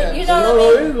on it. You know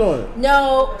what I mean? Is on it.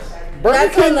 No.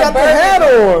 Burger King got the hat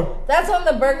on. That's on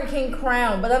the Burger King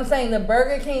crown, but I'm saying the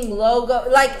Burger King logo,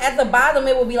 like at the bottom,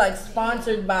 it will be like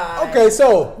sponsored by. Okay,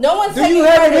 so no one's. Do you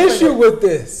have an issue with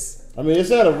this? I mean, is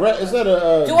that a?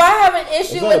 Do I have an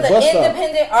issue with the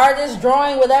independent artist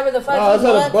drawing whatever the fuck he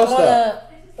wants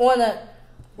on a?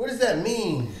 What does that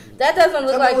mean? That doesn't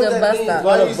look like the bus stop.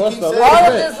 All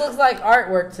of this looks like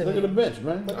artwork to me. Look at the bench,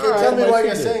 man. Tell me why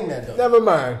you're saying that though. Never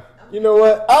mind. You know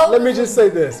what? Let me just say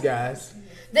this, guys.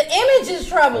 The image is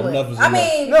troubling. I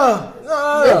mean, no.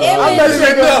 I'm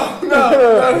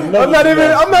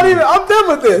done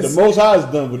with this. The Most High is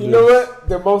done with this. You know what?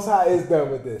 The Most High is done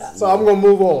with this. So I'm going to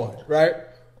move on, right?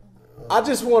 I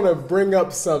just want to bring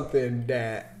up something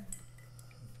that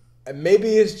maybe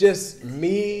it's just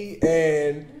me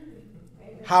and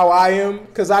how I am.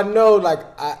 Because I know, like,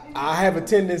 I have a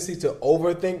tendency to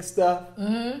overthink stuff.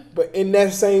 Mm-hmm. But in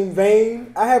that same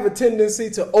vein, I have a tendency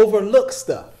to overlook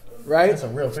stuff. Right? That's a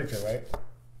real picture, right?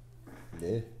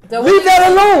 Yeah. So leave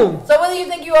that alone. So what do you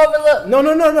think you overlooked? No.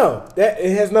 That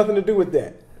it has nothing to do with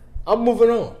that. I'm moving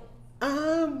on.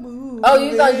 Oh,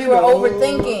 you thought you were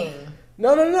overthinking.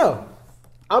 No.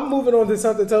 I'm moving on to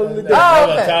something totally different.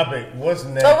 Another topic. What's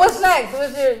next? So what's next?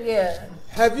 What's your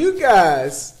Have you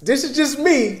guys? This is just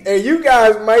me, and you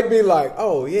guys might be like,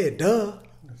 "Oh yeah, duh."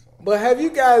 But have you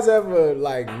guys ever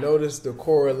like noticed the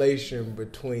correlation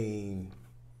between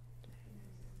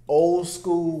old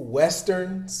school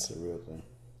westerns? That's a real thing,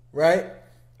 right?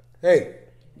 Hey,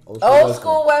 old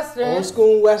school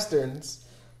westerns,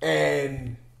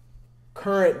 and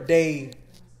current day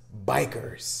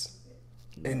bikers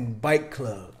and bike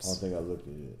clubs. I don't think I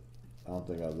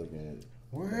looked at it.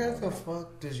 Where the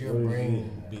fuck does your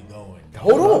brain be going?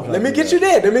 Hold on, let me get you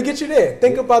there.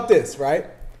 Think about this, right?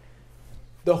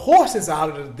 The horse is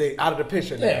out of the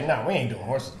picture now. Yeah, no, we ain't doing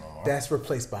horses no more. That's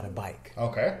replaced by the bike.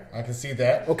 Okay, I can see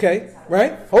that. Okay,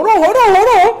 right? Hold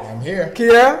on. I'm here.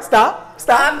 Kiera, stop.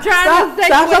 I'm trying to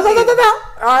stop.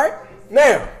 All right.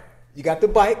 Now, you got the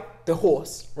bike, the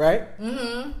horse, right?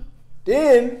 Mm-hmm.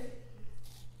 Then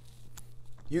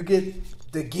you get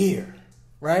the gear,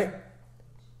 right?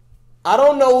 I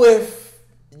don't know if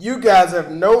you guys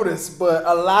have noticed, but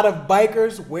a lot of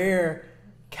bikers wear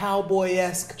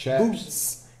cowboy-esque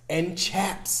boots and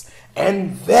chaps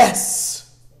and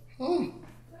vests. Hold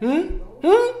on.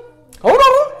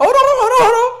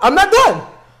 I'm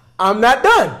not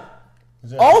done.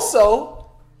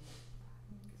 Also,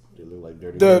 they look like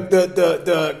dirty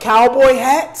the cowboy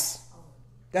hats,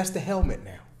 that's the helmet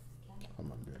now. Oh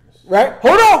my goodness. Right?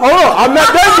 Hold on. I'm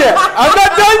not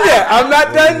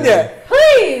done yet.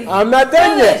 Please. I'm not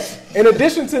done yet. In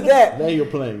addition to that, now you're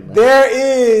playing, man. There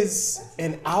is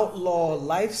an outlaw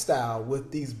lifestyle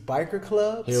with these biker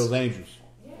clubs. Hells Angels.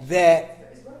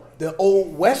 That the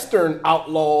old Western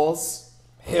outlaws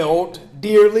held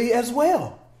dearly as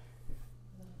well.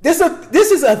 This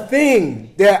is a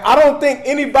thing that I don't think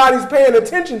anybody's paying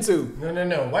attention to.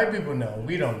 No. White people know.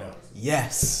 We don't know.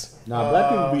 Yes. Nah, black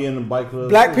people be in the bike clubs.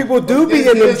 Black people do be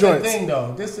in them joints. The thing,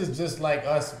 though, this is just like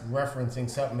us referencing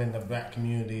something in the black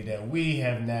community that we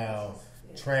have now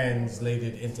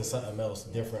translated into something else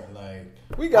different. Like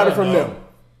we got it from them.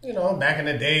 You know, back in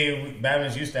the day,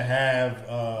 Babins used to have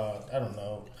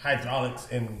hydraulics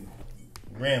in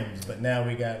rims, but now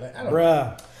we got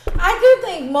I do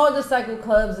think motorcycle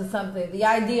clubs is something. The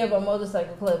idea of a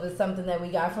motorcycle club is something that we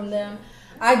got from them.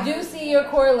 I do see your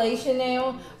correlation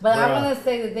now, but I want to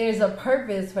say that there's a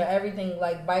purpose for everything.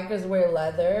 Like bikers wear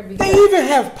leather. They even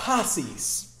have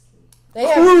posses. They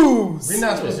have crews. We're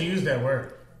not supposed to use that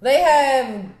word. They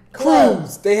have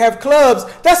crews. They have clubs.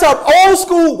 That's an old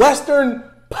school Western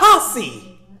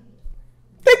posse.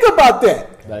 Think about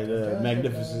that. Like the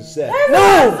Magnificent Seven.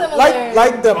 No,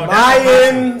 like the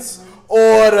Mayans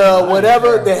or the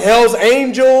whatever, the Hells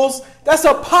Angels. That's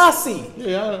a posse.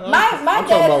 Yeah, my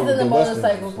dad is in the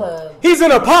motorcycle club. He's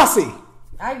in a posse.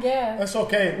 I guess. That's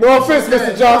okay. No offense,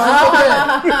 Mr.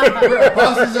 Johnson.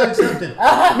 Posses are accepted.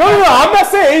 No, I'm not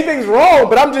saying anything's wrong,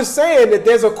 but I'm just saying that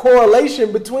there's a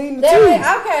correlation between the two.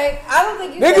 Okay, I don't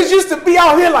think you niggas used to be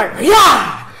out here like,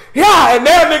 yeah, and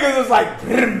now niggas is like,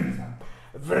 vroom,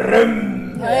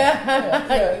 vroom.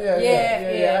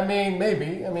 Yeah. I mean,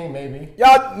 maybe.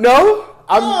 Y'all know?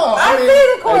 I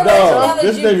see the correlation.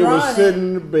 This nigga was sitting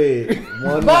in the bed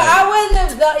one night. But I wouldn't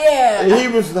have done, and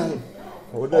he was like,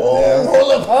 hold up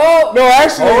now. No,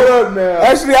 actually, hold up now.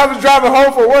 Actually, I was driving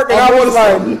home from work and I was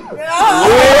like,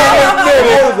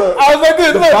 I was like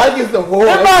this. The bike is the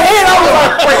horse. In my head, I was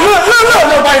like, wait, look.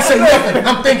 Nobody say nothing.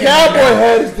 I'm thinking. Cowboy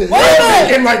hats. I'm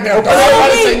thinking right now.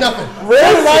 Nobody say nothing.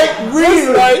 Red light,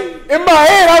 green light. In my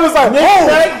head, I was like, oh,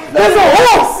 there's a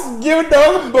horse. Give it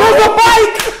down. There's a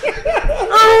bike.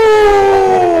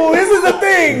 Oh, this is a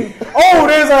thing. Oh,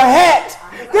 there's a hat.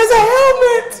 There's a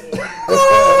helmet.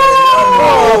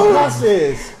 Oh,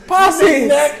 posse.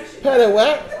 Pat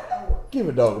whack. Give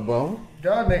a dog a bone.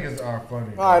 Y'all niggas are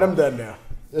funny. All right, I'm done now.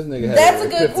 This nigga had that's a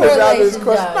good correlation.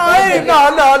 No.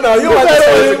 You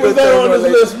was that on this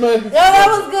list, man? Yeah, that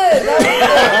was good.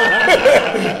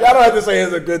 Y'all don't have to say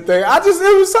it's a good thing.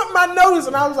 It was something I noticed,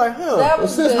 and I was like, huh. That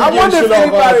was good. I wonder if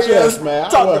anybody else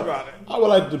talked about it. I would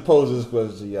like to pose this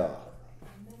question to y'all.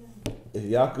 If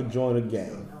y'all could join a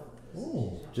gang,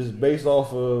 just based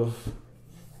off of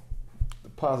the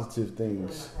positive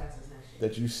things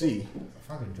that you see. If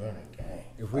I could join a gang.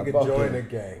 If we could join a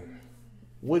gang.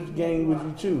 Which gang would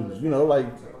you choose? You know, like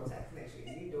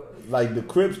the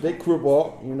Crips, they crip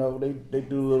walk. You know, they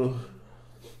do a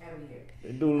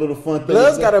little fun thing.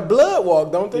 Blood's got a blood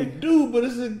walk, don't they? They do, but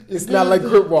it's not like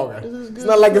crip walking. It's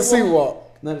not like a sea walk.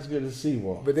 Not as good as sea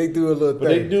walk. But they do a little thing. But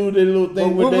they do their little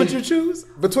thing. What would you choose?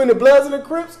 Between the Bloods and the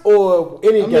Crips or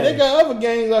any gang? I mean, they got other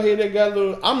gangs out here that got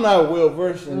little. I'm not well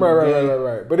versed in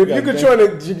Right. But if you could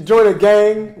join a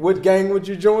gang, what gang would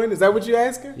you join? Is that what you're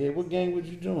asking? Yeah, what gang would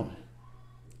you join?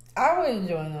 I wouldn't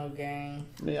join no gang.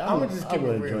 Yeah, I'm gonna just keep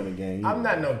it real. The gang. I'm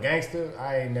not no gangster.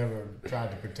 I ain't never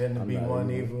tried to pretend to be one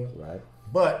either. Right.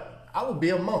 But I would be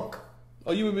a monk.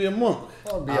 Oh, you would be a monk.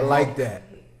 I like that.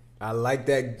 I like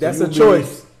that. That's a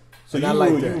choice. So you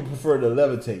would prefer to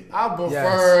levitate? I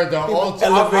prefer the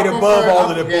elevate above all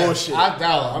of the bullshit. I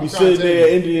doubt. I'm sitting there,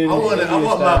 Indian. I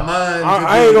want my mind.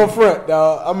 I ain't gonna front,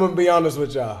 dog. I'm gonna be honest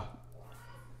with y'all.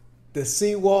 The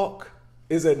sea walk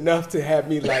is enough to have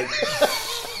me like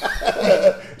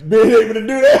being able to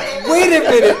do that. Wait a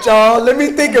minute, y'all. Let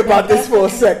me think about this for a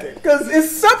second, because it's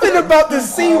something about the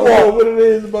sea walk. What it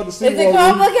is about the sea walk? Is it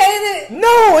complicated?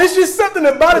 No, it's just something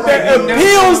about it that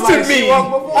appeals to me.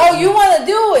 Oh, you want to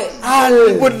do it?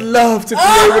 I would love to be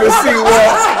able to sea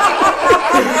walk.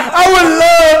 I would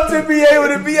love to be able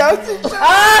to be out.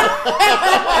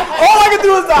 All I can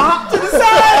do is to hop to the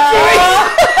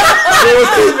side.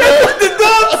 The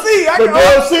dumb C. The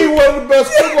dumb C, one of the best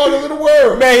footballers in the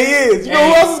world. Man, he is. You know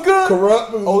who else is good?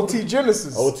 Corrupt. OT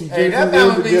Genesis. OT Genesis. Hey, that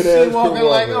man would be sea walking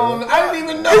like I didn't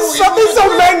even know. It's something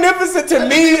so magnificent to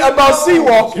me about sea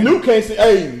walking. Snoop can't see.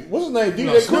 Hey, what's his name?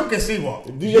 DJ Snoop can sea walk.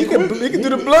 He can do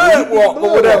the blood walk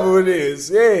or whatever it is.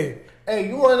 Yeah. Hey,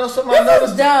 you want to know something I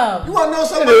noticed? Dumb. You want to know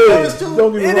something I noticed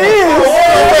too? It is.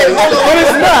 But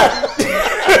it's not.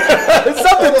 It's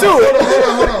something to it.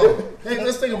 Hold on. Hey,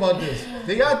 let's think about this.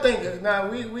 Do y'all think? Now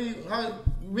we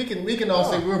can all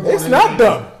say we were born. It's not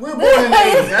dumb. We're born in the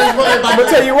 80s. That's what I'm gonna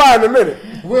tell you why in a minute.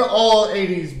 We're all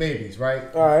 80s babies, right?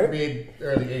 All right. Mid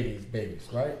early 80s babies,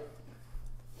 right?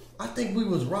 I think we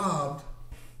was robbed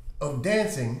of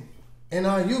dancing in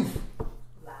our youth.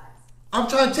 I'm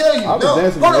trying to tell you. I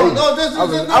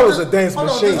was a dance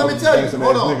machine. Let me tell you.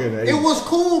 Hold on. It was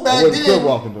cool back then. It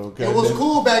was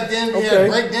cool back then. We had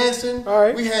break dancing. All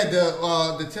right. We had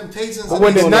the Temptations. But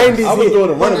when the 90s hit,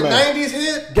 when the 90s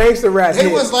hit, gangster rap hit.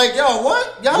 It was like, yo,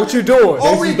 what? Y'all, what you doing?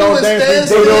 All we do is dance.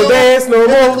 They don't dance no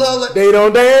more. They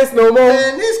don't dance no more.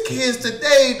 Man, these kids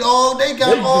today, dog, they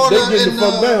got all the. They getting the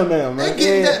fuck down now, man. They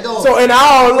getting that, dog. So in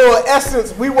our little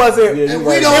essence, we wasn't. It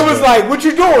was like, what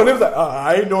you doing? It was like,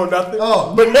 I ain't doing nothing.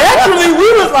 Oh. But naturally,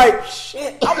 we was like,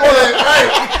 shit. I want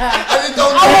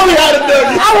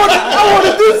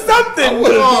to do something.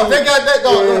 They got that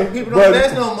dog. People don't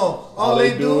dance no more. All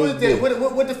they do is dance.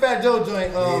 What the Fat Joe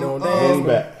joint? They don't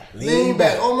dance. Lean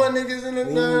back. All my niggas in the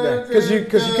because you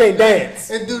can't dance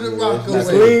and do the rock away. Just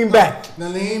lean back. Now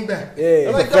lean back.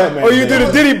 Yeah. Or you do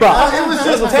the Diddy bop. It was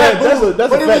just taboo.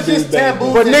 But it was just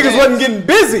taboo. But niggas wasn't getting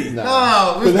busy.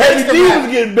 No, because Heavy D was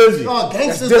getting busy. Oh,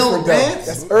 gangsters don't dance.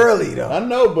 That's early though. I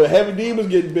know, but Heavy D was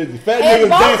getting busy. Fat in niggas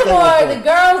dancing. In Baltimore, the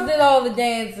girls did all the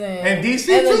dancing. And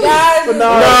DC and too. The guys no,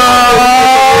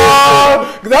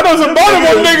 because I know some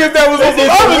Baltimore niggas that was on some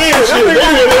other shit.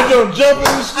 They don't jumping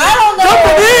and shit. I don't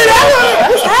know.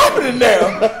 What's happening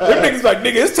now? Them niggas like,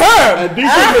 nigga, it's time. And DC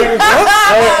niggas,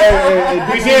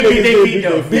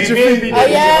 beat your feet. Oh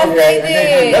yeah, they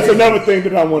did. That's another thing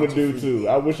that I want to do too.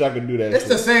 I wish I could do that. It's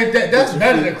the same. That's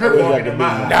better than crip walking in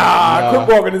mine. Nah, crip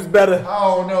walking is better. I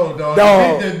don't know,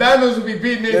 dog. The Batmans would be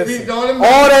beating their feet on them.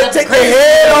 All that, take their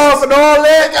head off and all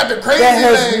that. They got the crazy that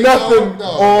has thing, nothing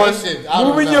on shit,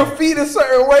 moving your feet a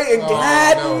certain way and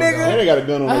gliding, nigga. And they got a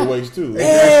gun on their waist too.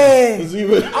 Yeah. They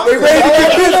ready to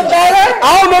get busy.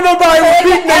 I don't know nobody who's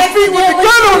beating their feet with the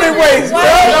gun on their waist.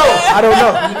 I don't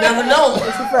know. You never know.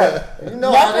 It's a fact. You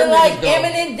know nothing like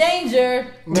imminent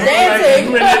danger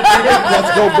dancing.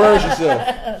 Let's go burn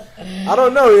yourself. I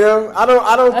don't know, yo. I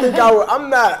don't think I would.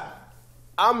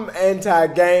 I'm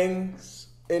anti-gangs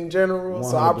in general,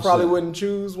 100%. So I probably wouldn't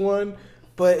choose one.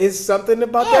 But it's something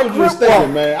about that grip walk.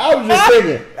 Man. I was just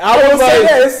thinking. I will say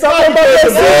that. It's something about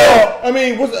that. I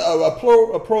mean, what's a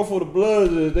pro for the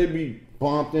Bloods is they be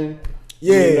bumping.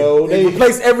 Yeah, you know, they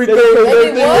replace everything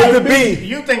with the B.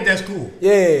 You think that's cool?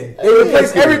 Yeah, they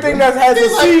replace everything that has a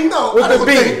C with the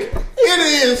B. It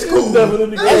is cool.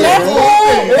 Definitely cool. And that's cool.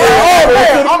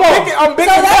 I'm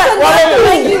picking so back. That's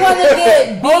make you want to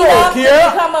get beat up to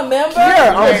become a member?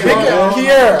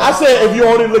 Kiera, I said if you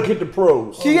only look at the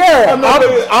pros. Kiera,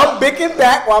 I'm picking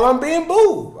back while I'm being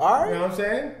booed. All right. You know what I'm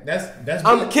saying? That's.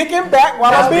 I'm kicking back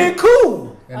while I'm being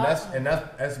cool. And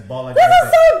that's ball. This is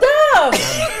so dumb.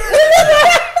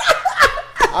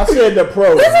 I said the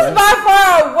pros. This is by far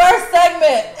our worst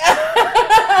segment.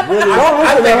 Really? Don't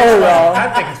listen to her, y'all. I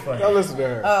think it's funny. Don't listen to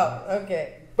her. Oh, okay.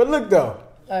 But look though,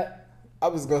 I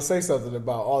was gonna say something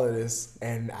about all of this,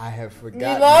 and I have forgotten.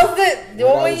 You lost it.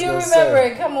 When you remember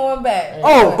it, come on back.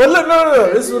 Oh, but look,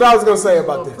 no. This is what I was gonna say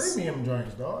about this. Premium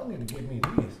drinks, dog. I need to get me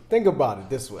these. Think about it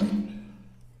this way.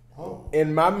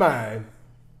 In my mind,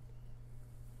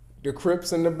 the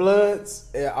Crips and the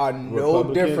Bloods are no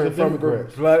different from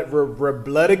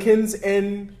Republicans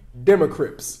and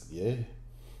Democrats. Yeah.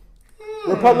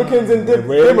 Republicans and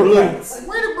Democrats.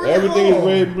 Everything is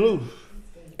red and blue.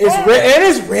 It's red and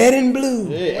it's red and blue.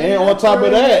 Yeah, and on top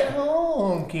of that,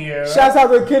 shouts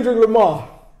out to Kendrick Lamar.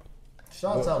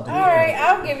 Shouts out to All right,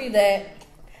 I'll give you that.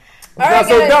 It's not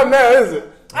so dumb now, is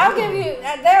it? I'll give you.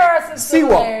 There are some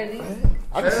similarities.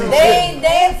 I can see They ain't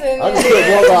dancing. I can see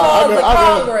one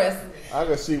Congress. I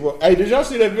can see what. Hey, did y'all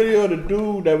see that video of the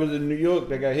dude that was in New York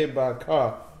that got hit by a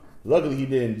car? Luckily, he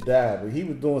didn't die, but he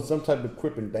was doing some type of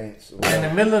cripping dance. In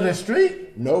the middle of the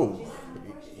street? No.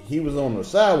 He was on the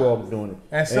sidewalk doing it.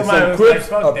 And somebody some was Crips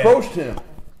like, fuck approached him.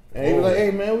 And he was like, hey,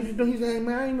 man, what you doing? He said, hey,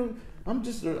 man, I ain't know.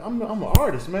 I'm an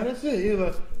artist, man. That's it. He was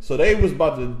like, so they was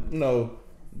about to,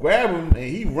 grab him, and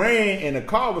he ran, and the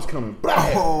car was coming.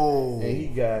 And he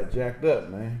got jacked up,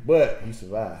 man. But he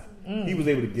survived. He was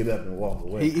able to get up and walk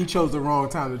away. He chose the wrong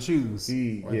time to choose.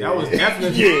 That was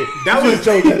definitely he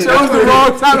chose the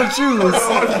wrong time to choose.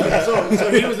 So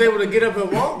he was able to get up and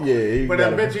walk. Yeah, but I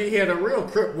bet you he had a real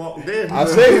Crip walk then. I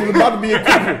said he was about to be a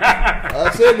cripple.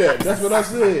 I said that. That's what I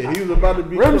said. He was about to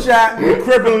be rim shot.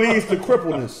 Crippling leads to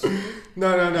crippleness.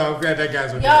 No. I'm glad that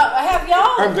guy's okay.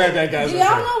 I'm glad that guy's okay. Do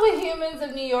y'all know what Humans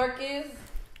of New York is?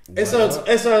 It's a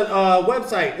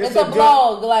website. It's a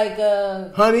blog, like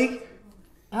Honey.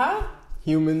 Huh?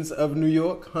 Humans of New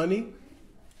York, honey.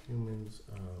 Humans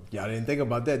of... Y'all didn't think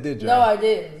about that, did y'all? No, I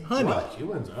didn't. Honey. What?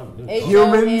 Humans of New York.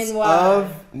 Humans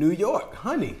of New York,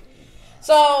 honey.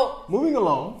 So moving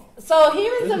along. So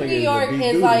Humans of New York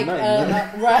is like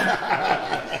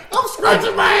right. I'm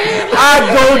scratching my head. I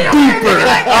go deeper.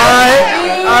 All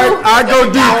right. I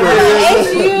go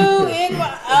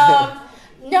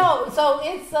deeper. No, so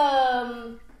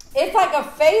it's like a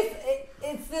face.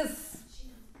 It's this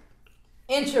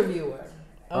interviewer,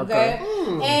 okay?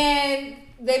 And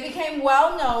they became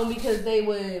well known because they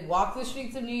would walk the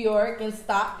streets of New York and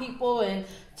stop people and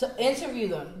to interview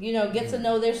them, get to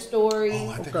know their stories.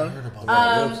 I think I heard about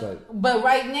that website. But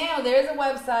right now there's a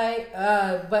website,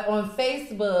 but on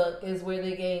Facebook is where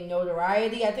they gain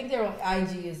notoriety. I think they're on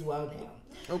IG as well now.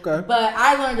 Okay. But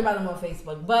I learned about them on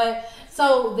Facebook. But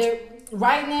so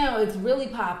right now it's really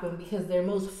popping because their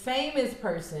most famous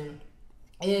person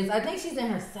I think she's in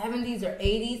her 70s or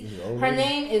 80s. Her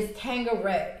name is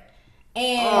Tanqueray.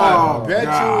 And I bet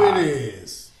you it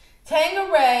is.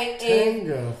 Tanqueray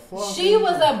she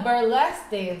was a burlesque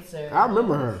dancer. I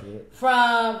remember her.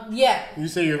 You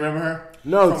say you remember her?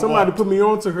 No, somebody put me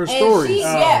on to her stories.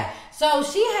 So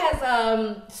she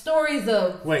has stories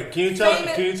of... Wait, can you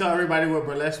tell everybody what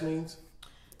burlesque means?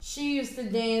 She used to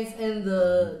dance in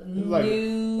the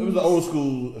news. It was an old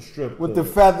school strip with the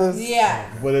feathers.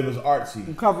 Yeah, but it was artsy.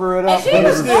 You cover it up. And she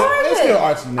was it's still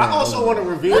artsy now. I also want to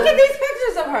reveal. Look at these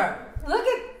pictures of her.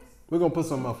 We're gonna put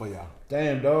some up for y'all.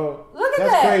 Damn, dog. Look at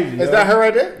That's that. crazy. Is that her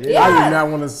right there? Yeah. I do not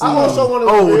want to see. I also want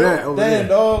to reveal. That. Damn,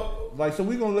 dog. Like, so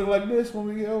we gonna look like this when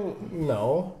we get old?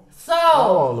 No.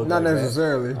 So not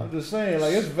necessarily. I'm just saying,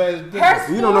 like, it's vast difference.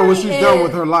 You don't know what she's done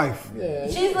with her life. Yeah.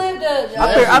 She's lived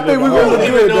I think we're gonna look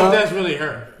good, dog. That's really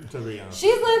her. To be honest.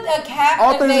 She's lived a captivating...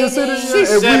 All things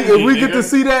considered, if we get to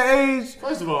see that age,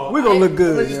 first of all, we're gonna look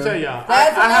good. Let me just tell y'all,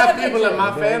 I have people in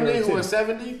my family who are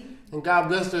 70, and God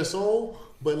bless their soul,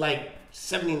 but like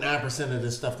 79% of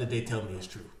the stuff that they tell me is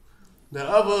true. The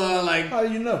other, like... How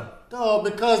do you know? Oh,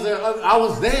 because I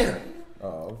was there.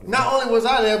 Oh, okay. Not only was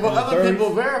I there, but other people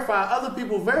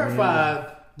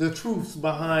verified the truths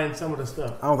behind some of the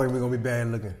stuff. I don't think we're gonna be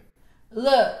bad looking.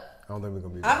 Look. I don't think we're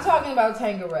gonna be. I'm talking about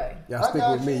Tanqueray. Y'all stick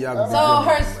with me. Y'all so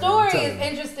her story is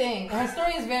interesting. Her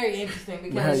story is very interesting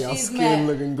because she's met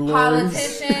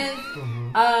politicians,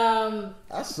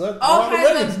 I suck all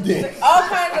kinds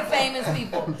of famous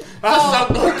people. I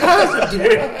suck all kinds of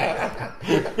dick.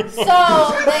 So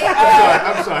they are.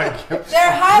 I'm sorry.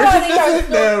 They're highlighting her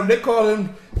story. Now they call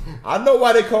him. I know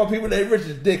why they call people named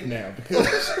Richard's Dick now because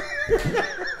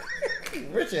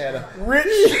Richard had a rich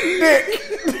dick.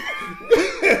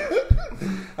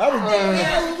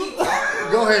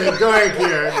 Go ahead,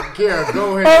 Kiara,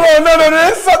 go ahead. Oh no,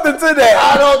 there's something to that.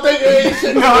 I don't think it ain't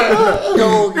shit.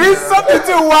 There's something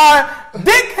to why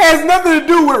Dick has nothing to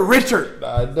do with Richard.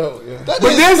 I know, yeah. But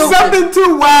there's something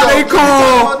to why they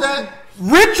call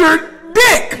Richard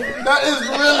Dick. That is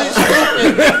really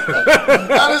stupid.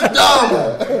 That is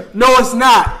dumb. No, it's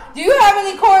not. Do you have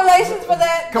any correlations for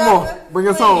that? Come on, bring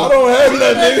us home. I don't have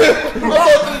that, nigga. I'm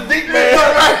going to the Dick man.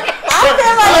 I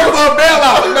feel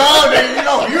like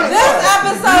this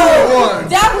episode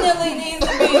definitely needs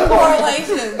to be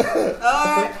correlations.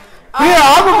 Yeah,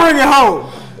 I'm gonna bring it home.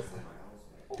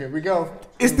 Here we go.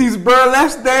 It's these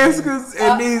burlesque dancers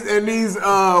and these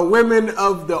women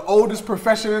of the oldest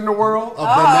profession in the world. Of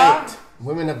the night.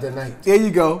 Women of the night. There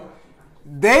you go.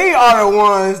 They are the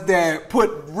ones that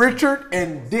put Richard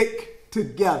and Dick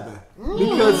together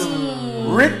because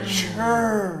Richard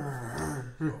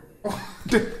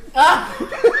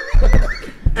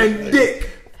and Dick.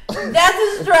 That's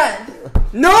his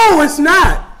strength. No, it's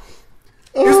not.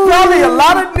 There's probably a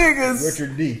lot of niggas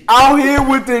Richard D. out here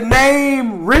with the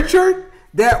name Richard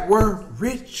that were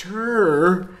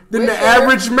richer than the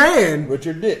average man.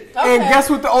 Richard Dick. Okay. And guess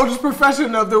what the oldest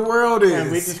profession of the world is?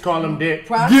 And we just call him Dick.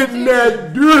 Getting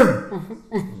that dick.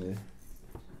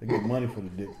 They get money for the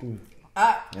dick too.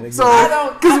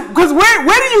 So, because where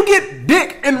do you get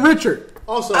Dick and Richard?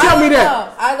 Also, tell me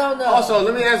that. I don't know. Also,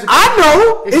 let me ask you. I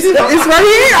know. It's right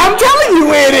here. I'm telling you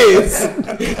where it is.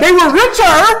 They were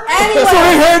richer, anyway, so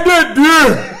they had that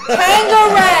dick.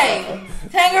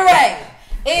 Tanqueray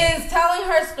is telling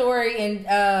her story, and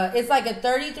it's like a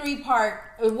 33-part.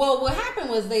 Well, what happened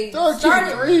was they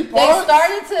started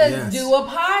to do a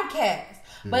podcast,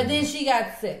 but then she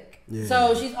got sick. Yeah.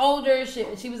 So she's older.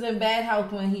 She was in bad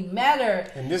health when he met her.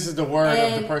 And this is the word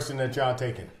of the person that y'all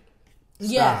taking.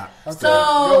 Yeah. Okay.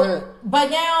 So, but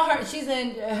now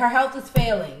her health is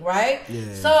failing, right?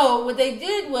 Yeah. So what they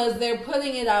did was they're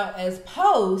putting it out as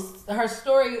posts, her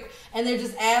story, and they're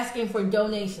just asking for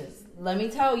donations. Let me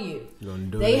tell you,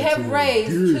 they have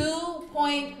raised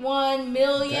 $2.1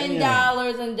 million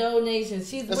in donations.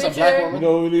 She's That's richer. A black woman. You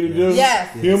know what we need to do?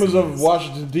 Yes. Humans of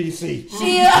Washington, D.C.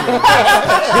 You're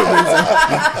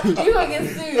going to get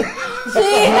sued.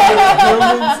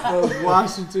 Humans of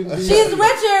Washington, D.C. She's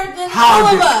richer than all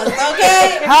of us,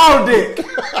 okay? How dick?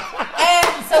 And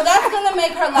so that's going to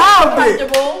make her life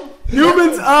comfortable.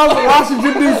 Humans of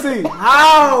Washington, D.C.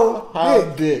 How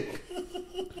dick?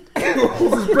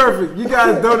 This is perfect. You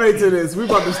guys donate to this. We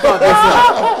about to start this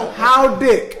up. How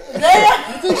dick? You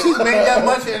think she's made that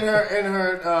much in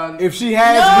her? If she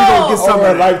has, we gonna get some over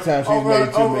of her lifetime. She's made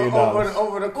 $2 million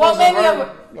over the course of her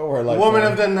lifetime. Woman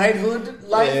of the knighthood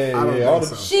life. Yeah.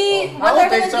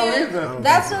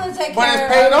 That's gonna take but care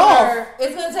it's paid of off. her.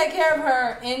 It's gonna take care of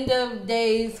her end of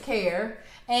days care,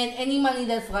 and any money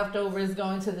that's left over is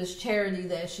going to this charity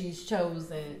that she's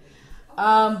chosen.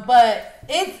 But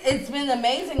it's been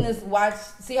amazing to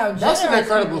see how generous. That's an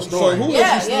incredible story. So who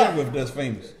is she slept with that's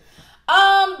famous?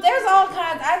 There's all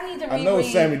kinds. I need to read. I know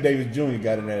Sammy Davis Jr.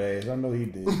 got in that ass. I know he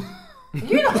did.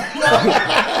 You don't know.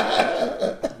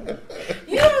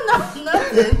 You don't know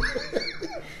nothing.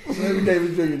 Sammy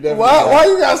Davis Jr. definitely. Why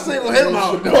you gotta single him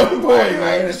out? Boy,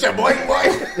 man. It's your boy.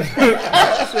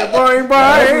 It's your boy.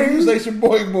 You say your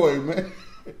boy, man.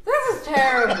 This is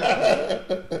terrible.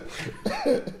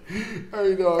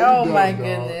 Oh my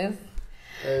goodness.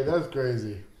 Hey, that's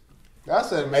crazy.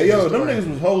 That's an amazing Hey, yo, story. them niggas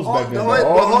was hoes back then.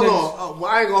 Hold on.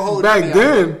 I ain't gonna hold back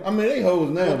then. I mean, they hoes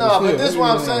now. No, but this is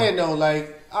what I'm saying though.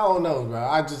 Like, I don't know, bro.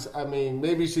 I mean,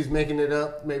 maybe she's making it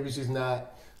up. Maybe she's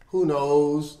not. Who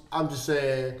knows? I'm just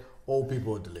saying. Old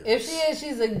people deliver. If she is,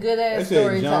 she's a good ass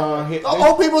storyteller.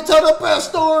 Old people tell the best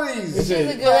stories. She's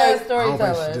a good ass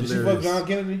storyteller. Did she fuck John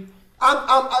Kennedy? I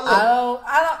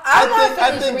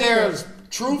think there's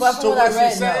truth to what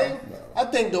she's saying. I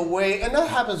think the way, and that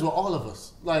happens with all of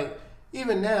us. Like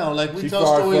even now, like we tell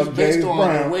stories based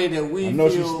on the way that we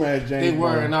feel they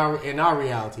were in our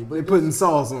reality. But they're putting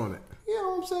sauce on it. You know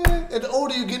what I'm saying? And the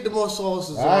older you get, the more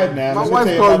sauces. All right, now my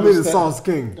wife calls me the sauce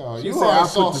king. You are a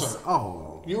saucer.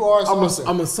 You are a saucer.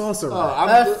 I'm a saucerer.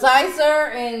 A saucer,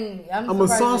 and I'm a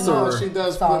saucerer. She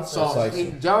does put sauce.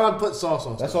 John put sauce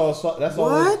on. That's all. That's all.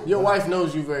 What? Your wife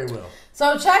knows you very well.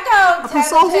 So check out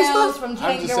Tales from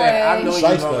Tanqueray I know you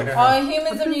longer than her. On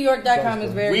humansofnewyork.com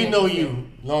is very. We know you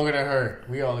longer than her.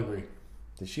 We all agree.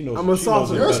 She knows. I'm a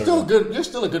saucerer. You're still good. You're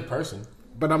still a good person.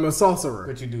 But I'm a saucerer.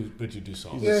 But you do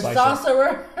sauce. You're a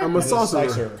saucerer. I'm a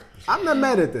saucerer. I'm not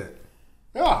mad at that.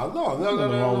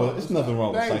 No. It's nothing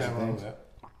wrong with slicing things.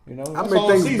 You know, I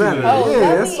make things better.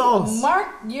 It's sauce. Mark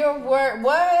your word.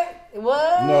 What?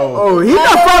 No. Oh, he's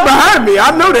not far behind me.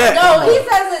 I know that. No, he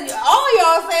says it. All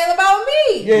y'all saying about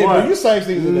me. Yeah, but you say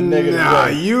things in the negative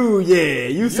way. You're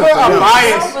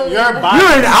biased.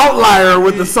 You're an outlier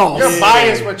with the sauce. You're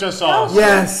biased with your sauce.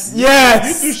 Yes. You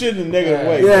do shit in a negative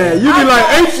way. Yeah, you be like,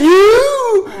 ain't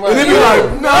you? And then be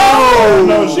like,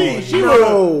 no. She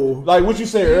would. Like what you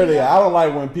said earlier, I don't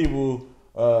like when people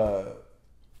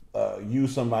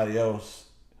use somebody else.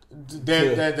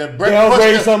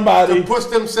 They somebody to push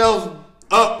themselves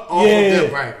up on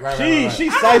them. Right. She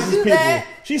slices people. That.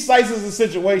 She slices the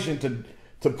situation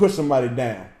to push somebody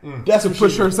down. That's to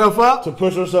push herself up. To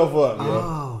push herself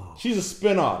up. She's a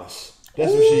spin artist.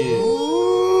 That's what she is.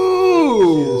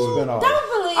 She's a spin artist. Don't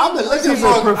believe I've been looking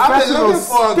for a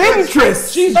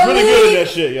spintress. She's really good at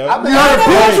that shit, yo. I've been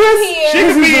Pinterest. She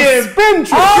can be in spintress.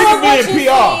 She can be in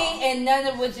PR. And none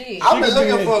of what you. I've been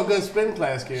looking for a good spin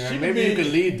class, Karen. Maybe you could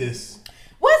lead this.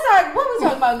 What we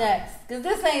talking about next? Because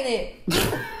this ain't it.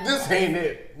 This ain't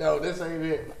it. No, this ain't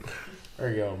it. There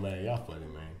you go, man. Y'all funny,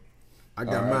 man. I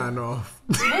got mine off.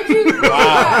 What you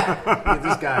got?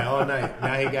 This guy all night.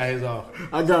 Now he got his off.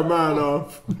 I got mine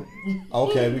off.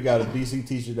 Okay, we got a DC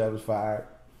teacher that was fired.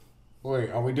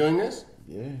 Wait, are we doing this?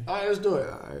 Yeah. All right, let's do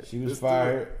it. She was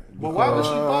fired. But why was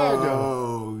she fired,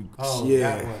 though?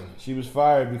 Yeah. She was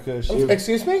fired because she...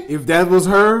 Excuse me? If that was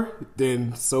her,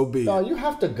 then so be it. No, you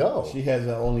have to go. She has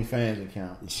an OnlyFans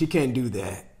account. She can't do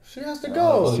that. She has to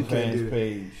go. OnlyFans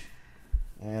page.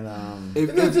 And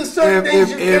there's just certain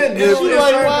things you can't do.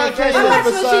 How much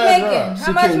was she making?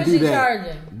 How much was she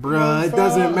charging? Bruh, it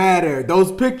doesn't matter.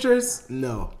 Those pictures,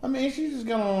 no. I mean, she's just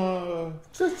gonna.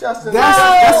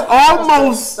 That's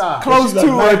almost close to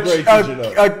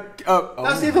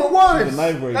That's even worse.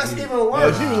 That's even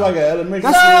worse. Yeah, she was like an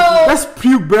elementary. That's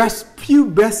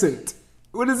pubescent.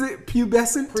 What is it?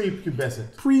 Pubescent?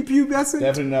 Prepubescent. Prepubescent?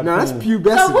 Definitely not. No, that's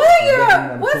pubescent. So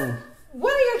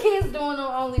what are your kids doing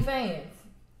on OnlyFans?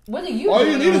 What are you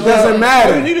doing? It doesn't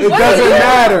matter. It doesn't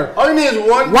matter. All you need is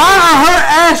one. Why are her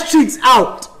ass cheeks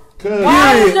out? Period.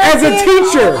 As a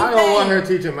teacher. I don't want her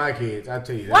teaching my kids. I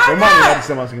tell you that. Why not?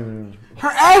 Her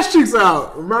ass cheeks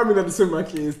out. Remind me not to send my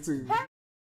kids too.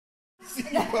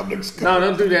 No,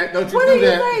 don't do that. Don't you what do you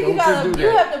that. Say? Don't you do that. You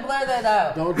have to blur that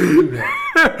out. Don't do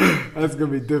that. That's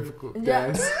gonna be difficult,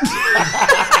 guys.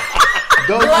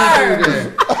 Don't you do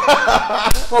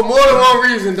that. For more than one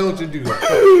reason, don't you do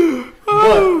that.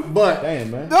 But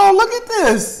damn, man. No, look at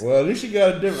this. Well, at least she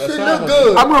got a different. She look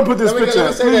good. I'm gonna put this picture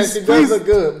up. Please look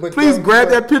good. But please grab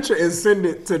that picture and send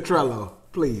it to Trello,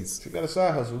 please. She got a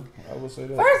side hustle. I will say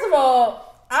that. First of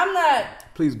all, I'm not.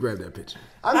 Please grab that picture.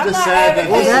 I'm just sad that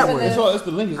it's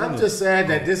the link. I'm just sad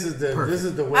that this is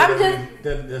the way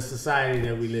the society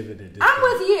that we live in. I'm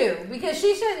with you because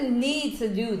she shouldn't need to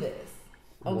do this.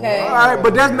 Okay. All right,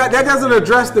 but that doesn't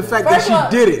address the fact that she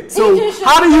did it. So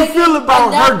how do you feel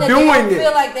about her doing it?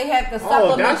 Feel like they have to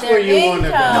supplement their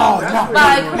income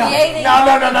by creating. No.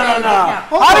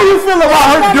 How do you feel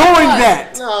about her doing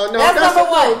that? No. That's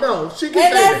number one. No, she can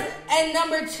say that. And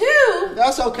number two.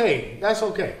 That's okay.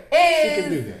 She can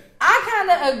do that. I kind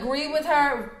of agree with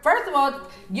her. First of all,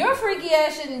 your freaky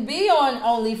ass shouldn't be on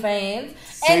OnlyFans,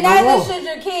 and neither should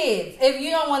your kids if you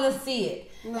don't want to see it.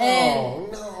 No.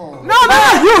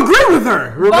 You agree with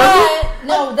her. Remember?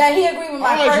 But that he agreed with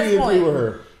my first point. Agree with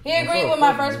her. He agreed with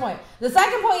my first point. The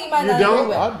second point you might not agree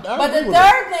with. But the agree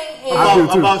third thing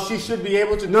is about she should be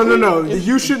able to. No.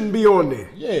 You shouldn't be on there.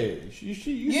 Yeah, you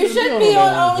shouldn't be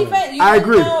on OnlyFans. I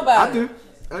agree.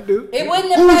 I do. It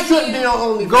wouldn't Who affect shouldn't you. be on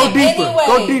OnlyFans?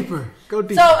 Go deeper. So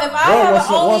if I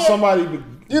have somebody.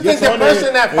 You think the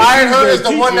person that fired her is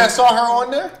the one that saw her on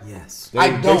there? Yes.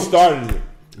 They started it.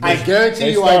 I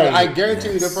guarantee you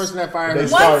the person that fired her.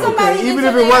 Even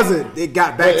if it wasn't, it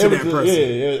got back to that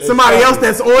person. Somebody else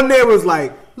that's on there was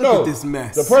like, look at this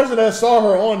mess. The person that saw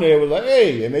her on there was like,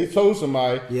 hey, and they told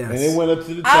somebody, and they went up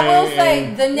to the chain. I will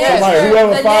say the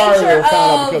nature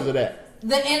out because of that.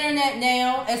 The internet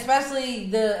now, especially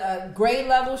the grade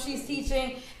level she's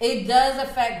teaching, it does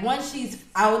affect once she's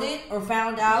outed or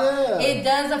found out. It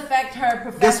does affect her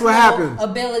professional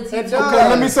ability. Okay,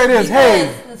 let me say this.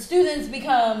 Hey, the students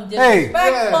become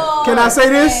disrespectful. Can I say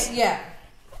this? Yeah.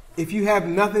 If you have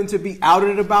nothing to be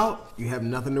outed about, you have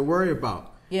nothing to worry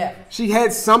about. Yeah. She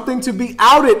had something to be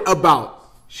outed about.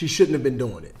 She shouldn't have been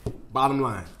doing it. Bottom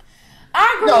line.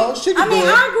 I agree. No, she can do it.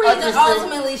 I agree that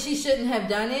ultimately she shouldn't have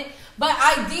done it. But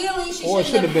ideally, she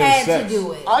shouldn't have had to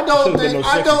do it. I don't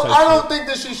think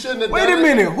that she shouldn't have done it. Wait a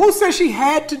minute. Who said she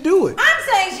had to do it? I'm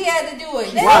saying she had to do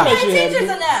it. They don't pay teachers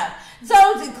enough. So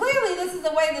clearly, this is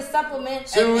a way to supplement.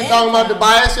 So we talking about the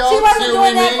bias, y'all? She wasn't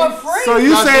doing that for free. So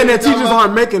you're saying that teachers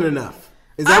aren't making enough?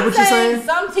 Is that what you're saying?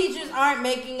 Some teachers aren't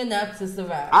making enough to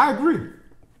survive. I agree.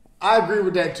 I agree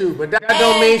with that too, but that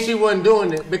don't mean she wasn't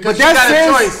doing it because she got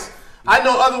a choice. I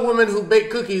know other women who bake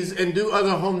cookies and do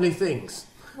other homely things.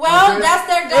 Well, that's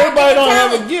their everybody don't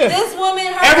have a gift. This woman,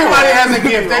 everybody has a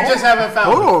gift. They just haven't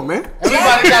found it. Hold on, man.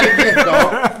 Everybody got a gift,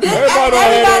 dog.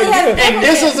 Everybody has a gift. And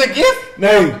this is a gift?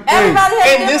 Everybody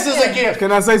has and this is a gift.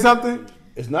 Can I say something?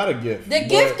 It's not a gift. The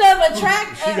gift of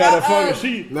attract. She got a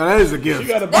fucking No, that is a gift. She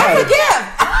got a That's a gift.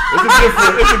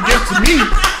 It's a gift to me.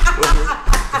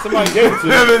 Somebody gave it to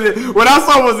me. What I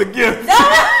saw was a gift.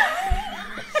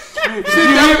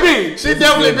 She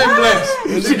definitely been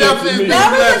blessed. She definitely been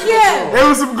blessed. There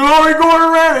was some glory going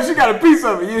around, and she got a piece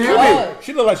of it. You hear me?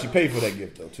 She looked like she paid for that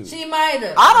gift though too. She might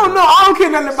have. I don't know. I don't care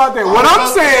nothing about that. What I'm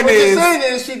saying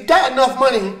is she got enough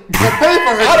money to pay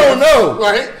for her. I don't know.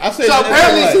 Right? So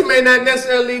apparently she may not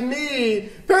necessarily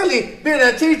need. Apparently being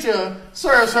a teacher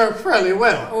serves her fairly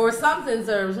well. Or something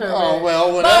serves her. Oh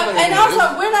well, whatever. And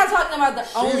also, we're not talking about the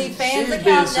OnlyFans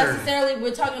account necessarily.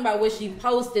 We're talking about what she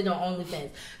posted on OnlyFans,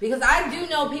 because I do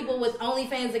know people with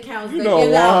OnlyFans accounts. You know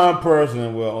one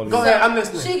person will only. Go ahead, I'm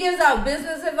listening. She gives out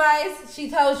business advice. She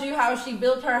tells you how she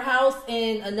built her house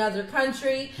in another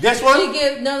country. This one? She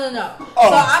gives no. Oh.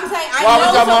 So I'm saying I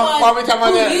know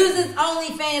someone who uses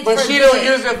OnlyFans, but she don't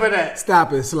use it for that.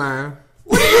 Stop it, Slime.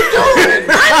 What are you doing?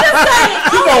 I'm just saying.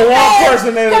 You know one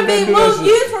person that can be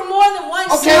used for more than one.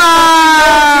 Okay.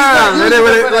 How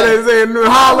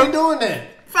are we doing that?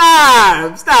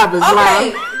 Stop it, Slime.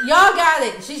 Okay, y'all got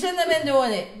it. She shouldn't have been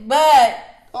doing it, but.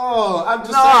 I'm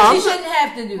just saying. She shouldn't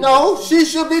have to do it. No, she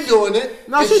should be doing it.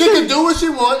 No, she can do what she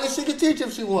wants, and she can teach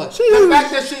if she wants. The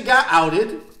fact that she got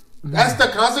outed, that's the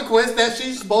consequence that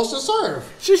she's supposed to serve.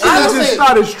 She should have just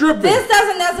started stripping. This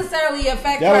doesn't necessarily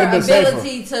affect her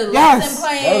ability to lesson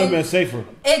plan. That would have been safer.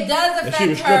 It does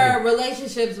affect her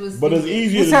relationships with But it's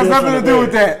easier. This has nothing to do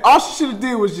with that. All she should have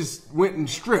did was just went and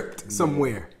stripped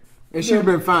somewhere, and she'd have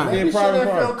been fine. Maybe she didn't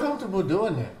feel comfortable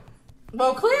doing that.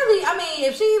 Well, clearly, I mean,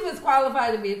 if she was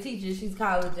qualified to be a teacher, she's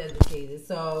college educated,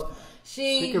 so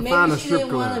maybe she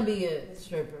didn't want to be a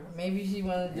stripper. Maybe she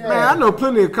wanted to. Man, I know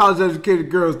plenty of college educated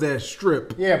girls that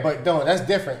strip. Yeah, but that's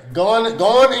different. Going in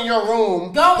your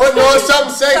room, putting on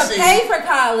something sexy, to pay for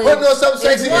college, putting on something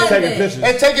sexy,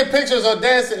 and taking pictures or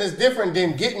dancing is different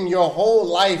than getting your whole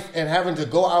life and having to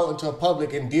go out into a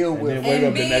public and deal with and wake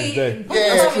up the next day. Putting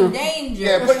yourself in danger.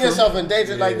 Yeah, putting yourself in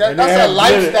danger like that. That's a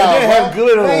lifestyle. They have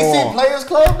glitter on. You ain't seen Players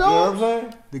Club though. You know what I'm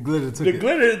saying? The glitter took the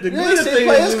glitter thing.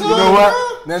 Players Club, you know what?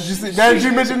 Now that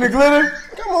you mentioned the glitter,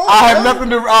 come on, I have nothing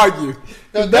to argue.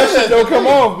 That shit don't come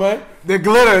off, man. The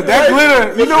glitter, that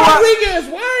glitter. You know what?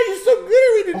 Weekends. Why are you so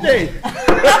glittery today?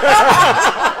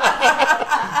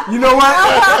 You know what?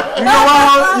 You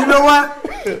know what?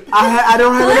 I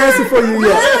don't have an answer for you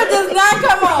yet. Glitter does not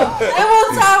come off. It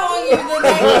will tell on you the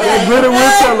next day. Glitter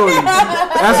will tell on you.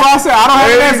 That's why I said I don't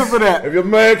have an answer for that. If your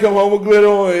man come home with glitter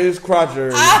on his crotch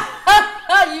area,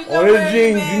 on his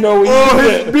jeans, you know what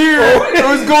his beard,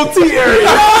 or his goatee area.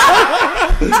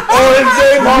 On his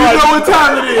day party. You know what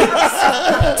time it is.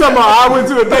 Talking about I went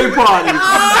to a day party.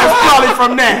 That's probably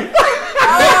from that.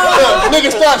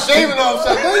 Niggas start shaving off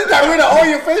something. You got rid of all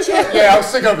your facial? Yeah, I'm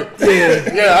sick of it.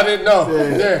 Yeah, I didn't know.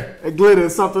 Yeah. It glitter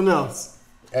is something else.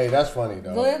 Hey, that's funny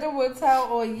though. Glitter would tell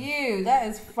on you. That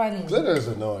is funny. Glitter is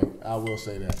annoying. I will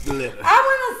say that. Glitter. I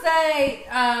want to say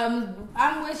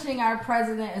I'm wishing our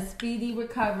president a speedy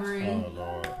recovery. Oh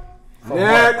Lord.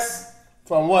 Next.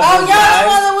 From what? Oh, y'all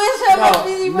want to wish him a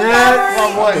speedy recovery?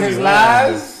 From what? His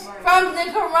lies? From the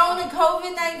Corona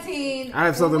COVID-19. I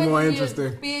have something more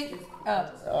interesting.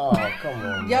 Oh, come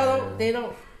on. Y'all they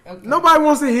don't. Okay. Nobody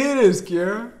wants to hear this,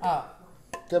 Kiara. Oh.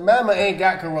 The mama ain't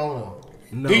got Corona.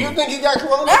 No. Do you think he got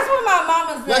Corona? That's what my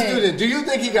mama said. Let's do this. Do you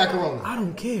think he got Corona? I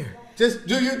don't care. Just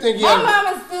do you think he my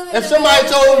mama's still in if somebody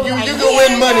told you you could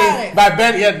win money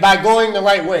by going the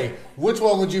right way, which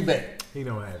one would you bet? He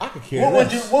don't have it. I could care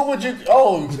less. What would you?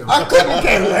 Oh, I couldn't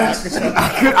care less.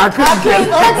 I couldn't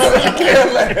care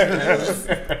less.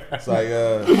 It's like I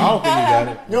don't think he got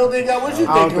it. You don't think that? What you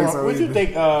think? So what you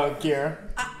think, Kiara?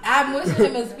 I'm wishing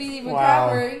him a speedy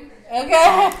recovery. Okay.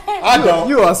 I don't.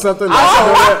 You are something else.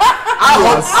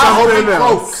 I hope he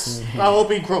croaks. I hope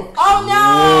he croaks. Oh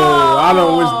no! I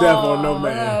don't wish death on no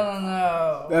man.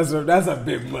 No. That's a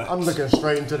big much. I'm looking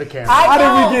straight into the camera. How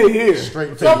did we get here?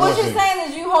 Straight so what you're saying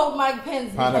is you hope Mike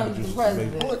Pence becomes the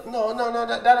president? No.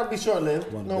 That'll be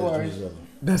short-lived. No worries.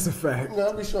 That's a fact. No,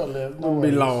 it'll be short-lived. Won't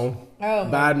be long. Oh,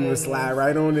 Biden will slide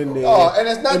right on in there. Oh, and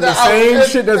it's not the same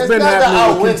shit that's been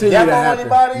happening will continue to happen.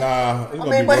 Nah, how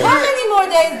many more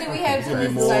days do we have to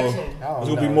this election? It's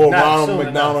gonna be more Ronald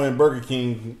McDonald and Burger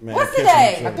King. Man, what's the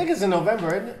day? I think it's in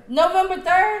November, isn't it? November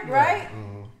 3rd, right?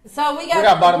 Mm-hmm. So we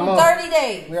got about a month. 30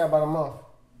 days. We got about a month.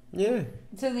 Yeah.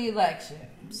 To the election.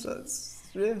 So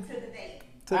yeah. To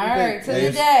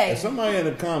the day. If somebody in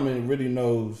the comment really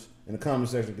knows, in the comment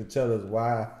section, can tell us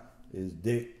why is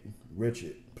Dick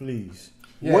Richard, please.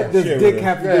 Yeah. What does Dick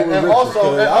have to do with Richard?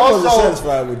 I wasn't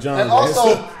satisfied with John. And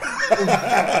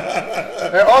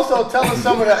also tell us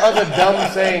some of the other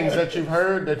dumb sayings that you've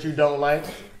heard that you don't like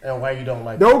and why you don't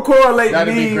like them. Don't correlate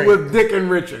me with Dick and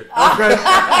Richard. Okay?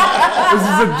 This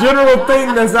is a general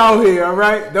thing that's out here, all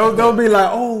right? Don't be like,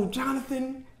 oh,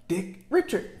 Jonathan, Dick,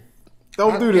 Richard.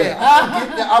 Don't do that.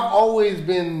 I've always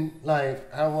been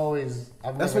like,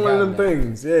 That's one of them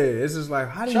things. Yeah, it's just like,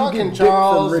 how do Chuck you and get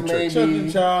Charles, Dick from Richard? maybe. Chuck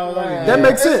and Charles. That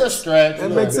makes sense. It's a stretch.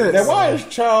 That makes sense. Now, why is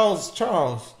Charles?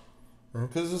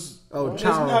 Because it's Charles.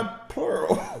 not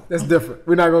plural. That's different.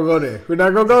 We're not gonna go there. We're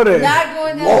not gonna go there. Not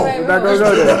going that way. We're not gonna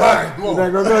go there. We're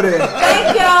not gonna go there.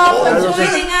 Thank y'all for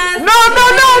joining us. No.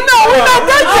 We're not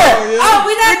done yet. Oh,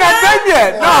 we're not done yet.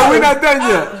 No, we're not done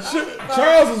yet.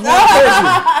 Charles is one person.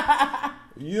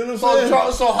 You know what I'm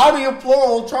saying? So how do you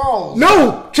plural Charles?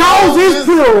 No, Charles is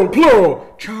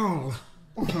plural. Charles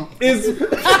is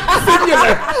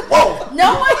singular. Whoa.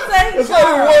 No one said It's Charles.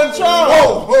 only one Charles.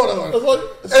 Whoa, hold on.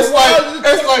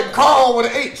 It's like Carl with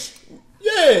an H.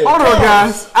 Yeah. Hold on,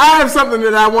 guys. I have something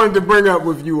that I wanted to bring up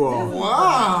with you all.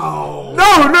 Wow.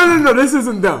 No. This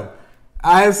isn't dumb.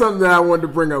 I have something that I wanted to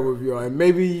bring up with you all, and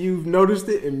maybe you've noticed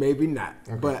it, and maybe not.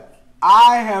 Okay. But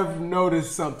I have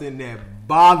noticed something that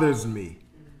bothers me,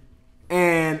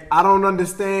 and I don't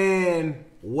understand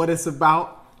what it's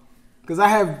about. Because I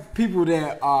have people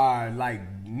that are like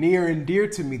near and dear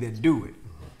to me that do it.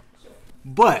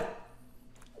 But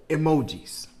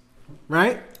emojis,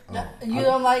 right? You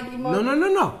don't like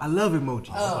emojis? No. I love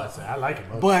emojis. I like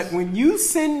emojis. But when you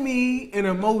send me an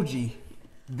emoji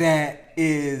that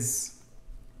is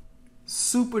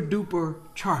super duper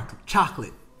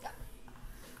chocolate,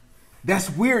 that's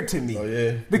weird to me. Oh,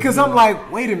 yeah. Because I'm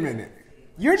like, wait a minute.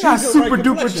 You're not super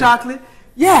duper chocolate.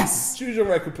 Yes. Choose your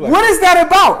right complexion. What is that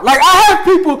about? Like, I have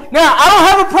people now. I don't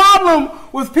have a problem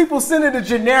with people sending a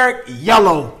generic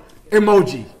yellow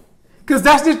emoji, because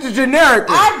that's just the generic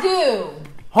one. I do.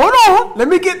 Hold on. Let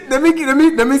me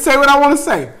say what I want to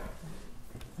say.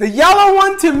 The yellow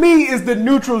one to me is the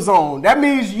neutral zone. That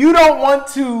means you don't want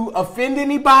to offend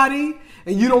anybody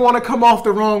and you don't want to come off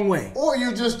the wrong way. Or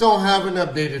you just don't have an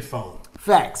updated phone.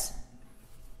 Facts.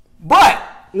 But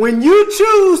when you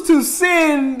choose to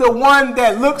send the one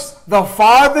that looks the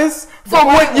farthest from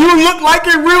what you look like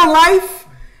in real life,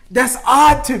 that's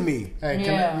odd to me. Hey,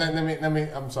 let me.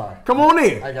 I'm sorry. Come on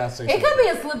in. I gotta say. It could be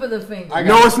a slip of the finger.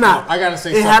 No, it's not. I gotta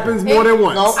say. It happens more than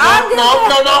once. No.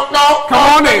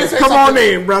 Come on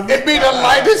in, brother. It be the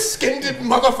lightest skinned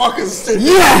motherfuckers.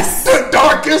 Yes. The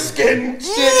darkest skinned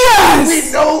shit. Yes.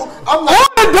 We know. I'm like. All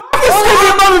the darkest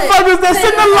skinned motherfuckers that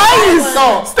send the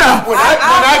lightest stuff.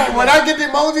 When I get the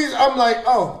emojis, I'm like,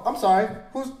 oh, I'm sorry.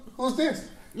 Who's this?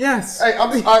 Yes. Hey,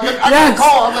 I get a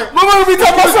call. I'm like, Mama be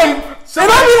talking about something. And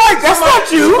I be like, that's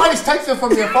not you. Somebody's texting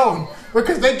from their phone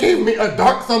because they gave me a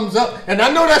dark thumbs up, and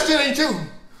I know that shit ain't you.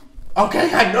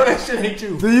 Okay, I know that shit ain't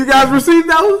you. Do you guys receive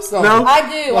those? No. I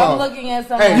do. I'm looking at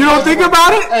something. Hey, you don't think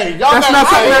about it? Hey, y'all that's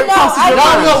not something that crosses your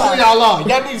mind. Y'all know who y'all are.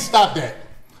 Y'all need to stop that.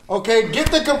 Okay,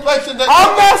 get the complexion.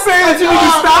 I'm not saying that you need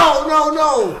to stop.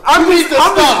 No. I'm just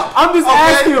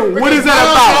asking, what is that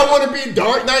about? Y'all want to be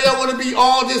dark now? Y'all want to be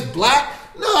all this black?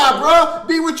 Nah, bro.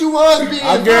 Be what you was being.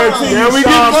 I guarantee you,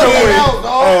 Sean King.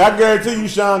 Hey, I guarantee you,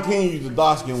 Sean King used the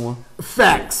dark skin one.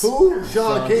 Facts. Who?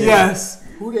 Sean King. Yes.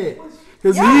 Who that?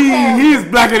 Because he is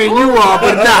blacker than you are,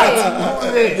 but not.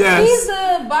 Yes. He's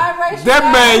a biracial.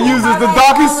 That man uses the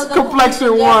darkest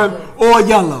complexion one or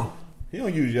yellow. He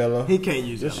don't use yellow. He can't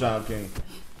use just yellow. Sean King.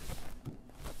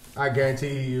 I guarantee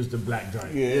he used the black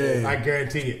joint. Yeah. I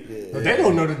guarantee it. Yeah. But they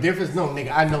don't know the difference. No,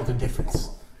 nigga, I know the difference.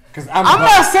 I'm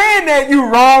not saying that you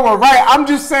wrong or right. I'm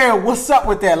just saying what's up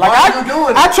with that. Like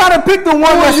I try to pick the one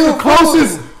that's the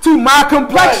closest to my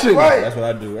complexion. Right. That's what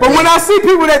I do. But when I see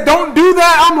people that don't do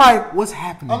that, I'm like, what's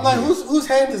happening? I'm like, whose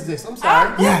hand is this? I'm sorry.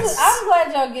 I'm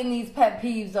glad y'all getting these pet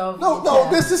peeves off. No,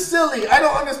 this is silly. I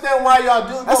don't understand why y'all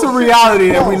do. That's a reality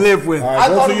that we live with. All right,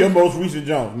 go to your most recent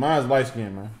jump. Mine's light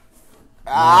skin, man.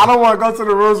 I don't want to go to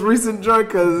the most recent joint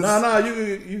because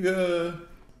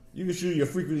you can shoot your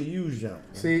frequently used jump.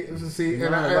 See, let me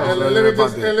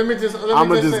just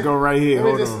go right here.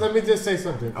 Let me just say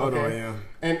something. Hold on, yeah.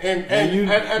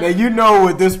 And you know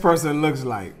what this person looks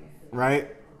like, right?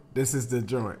 This is the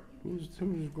joint.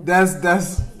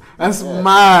 That's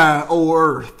my old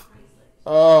earth.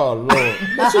 Oh Lord,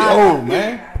 she old,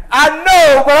 man. I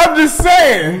know, but I'm just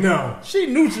saying. No, she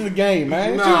new to the game,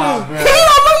 man. Nah, he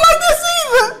don't look like this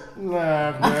either.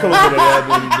 Nah,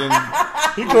 man.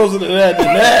 He closer to that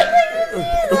than that.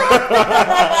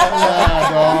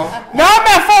 Now I'm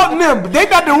not faulting them, but they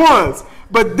got the ones.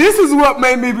 But this is what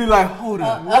made me be like, hold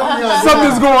up,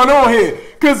 something's going on here.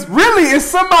 Because really, it's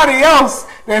somebody else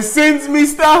that sends me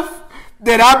stuff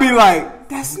that I be like,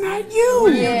 that's not you.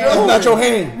 That's not your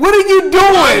hand. What are you doing?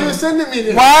 Why are you sending me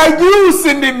this? Why are you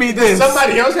sending me this? Does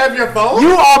somebody else have your phone?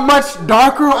 You are much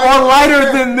darker or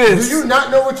lighter than this. Do you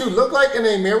not know what you look like in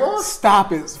a mirror?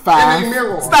 Stop it, Five. In a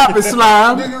mirror. Stop it,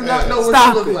 Slime. Do you not know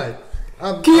what you look like?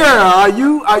 Kiara, are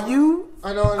you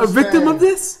a victim of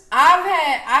this? I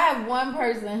have one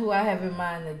person who I have in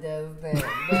mind that does that,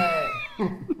 but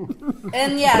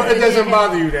and yeah, but it doesn't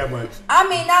bother you that much. I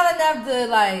mean, not enough to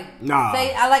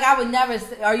say. I would never.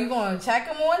 Are you going to check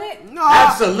him on it? No,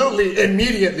 absolutely,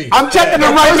 immediately. I'm checking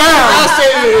him right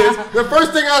now. The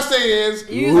first thing I say is,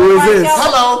 who is this?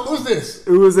 Hello, who's this?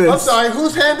 Who is this? I'm sorry,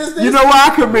 whose hand is this? You know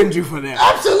what? I commend you for that.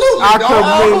 Absolutely, I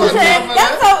commend you.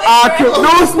 That's so interesting.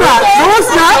 No, it's not. No, it's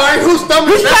not. Sorry, whose thumb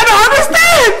is that? He's trying to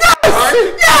understand.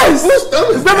 Yes. Whose thumb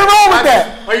is that? There's nothing wrong with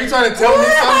that. Are you trying to tell me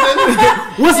something?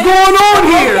 What's going on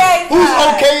here? Whose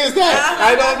okay is that?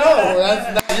 I don't know.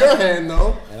 That's not your hand,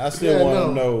 though. And I still want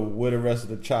to know where the rest of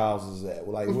the Charles is at.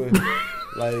 Like,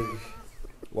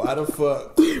 why the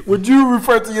fuck? Would you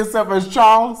refer to yourself as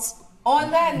Charles?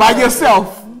 On that by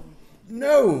yourself?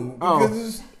 No,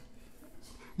 because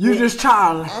you just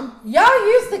Charlie. Y'all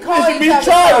used to call each other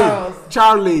Charlie.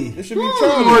 Charlie. It should be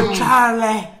Charlie. Or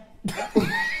Charlie.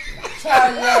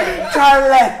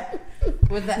 Charlie.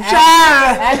 With the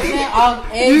accent.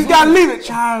 You just gotta leave it,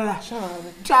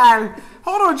 Charlie.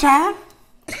 Hold on, child.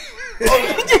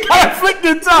 You gotta flick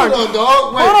your tongue. Hold on,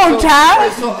 dog. Wait, hold on,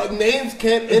 child. So names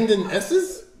can't end in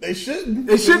S's? They shouldn't.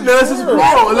 They shouldn't unless it's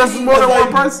plural, unless it's more than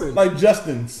one person. Like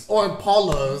Justin's. Or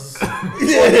Paula's. Or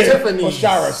Tiffany's. Or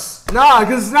Shara's. Nah,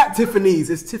 because it's not Tiffany's.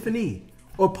 It's Tiffany.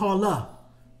 Or Paula.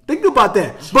 Think about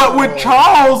that. But with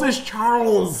Charles, it's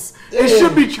Charles. It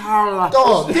should be Charles.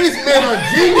 Dog, these men are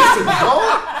geniuses,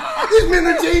 dog. These men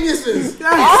are geniuses.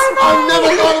 Yes. I've never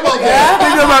thought about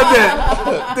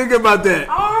that. Think about that.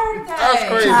 That's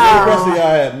crazy. What the rest of y'all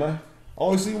at, man?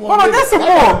 Only see one. Hold on, there's some I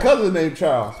more. got a cousin named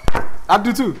Charles. I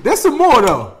do too. There's some more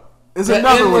though. There's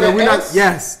another one that we're not.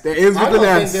 Yes, there is with an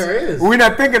S. There is. We're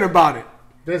not thinking about it.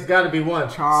 There's got to be one.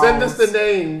 Charles. Send us the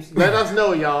names. Let us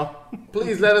know, y'all.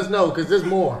 Please let us know, because there's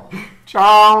more.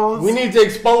 Charles. We need to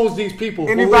expose these people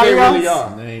for who Anybody they else? really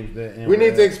are. Names that We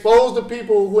need to expose the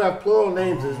people who have plural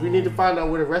names. We need to find out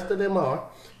where the rest of them are.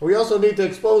 We also need to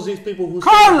expose these people who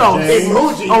Carlos.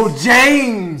 emojis. Oh,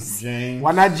 James. James.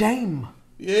 Why not James?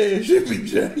 Yeah, it should be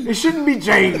James. It shouldn't be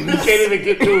James. You can't even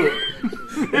get to it.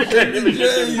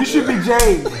 You should be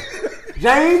James.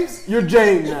 James, you're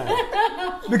James now.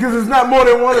 Because it's not more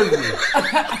than one of you.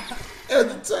 At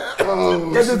the time.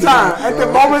 At the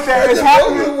moment that it's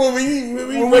happening. When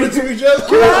we run into each other.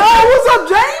 What's up,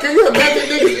 James? Can you imagine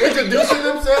niggas introducing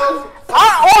themselves?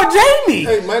 Or Jamie.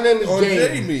 Hey, my name is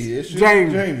Jamie.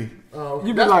 James. Jamie.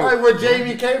 That's probably where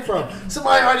Jamie came from.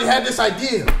 Somebody already had this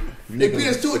idea. They beat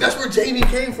us to it. That's where Jamie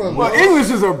came from. Well, English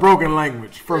is a broken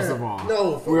language, first of all.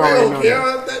 No, for we real, know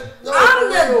Kiara.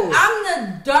 I'm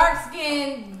the dark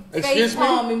skinned face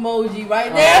palm emoji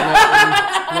right there.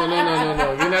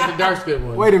 No. You're not the dark skin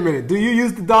one. Wait a minute. Do you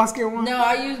use the dark skin one? No,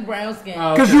 I use brown skin.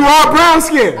 Because you are brown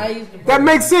skin. I use the brown that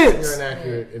makes sense. You're an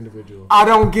accurate individual. I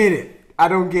don't get it.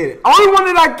 Only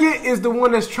one that I get is the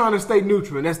one that's trying to stay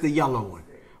neutral, and that's the yellow one.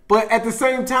 But at the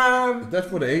same time, is that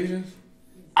for the Asians?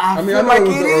 I feel know like it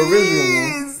was it the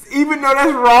original is, even though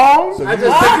that's wrong. So I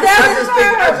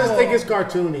just think it's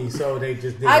cartoony, so they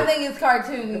just did I think it's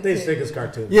cartoony. They just think it's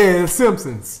cartoony. Yeah,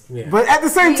 Simpsons. Yeah. But at the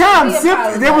same time,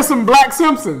 there were some black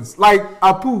Simpsons, like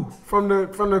Apu from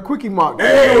the Quickie Mart.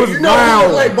 Hey, was you know brown. who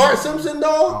look like Bart Simpson,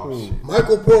 dog?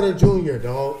 Michael Porter Jr.,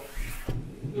 dog.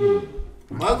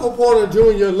 Michael Porter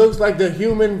Jr. looks like the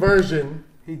human version.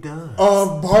 He does.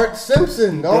 Of Bart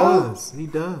Simpson, dog. He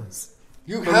does.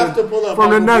 You have to pull up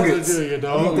from Michael the Nuggets. Porter Jr.,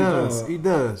 dog. He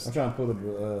does. I'm trying to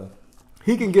pull up.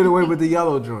 He can get away with the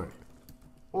yellow joint.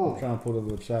 I'm trying to pull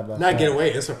up a shot by Not get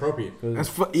away. It's appropriate.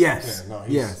 Yes. Yeah, no,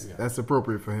 yes. That's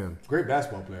appropriate for him. Great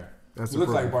basketball player. That's he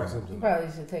looks like Bart Simpson. You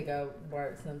probably should take out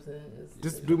Bart Simpson.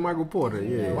 Just do Michael Porter.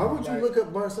 Yeah. Why would you look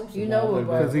up Bart Simpson? You know what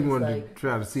Bart Because he looks wanted like. to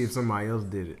try to see if somebody else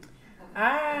did it.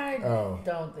 I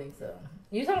don't think so.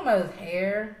 You talking about his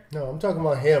hair? No, I'm talking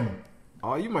about him.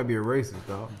 Oh, you might be a racist,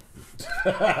 dog.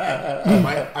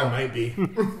 I might be.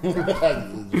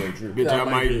 Bitch, I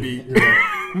might be.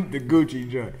 The Gucci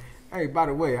joint. Hey, by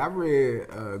the way, I read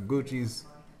Gucci's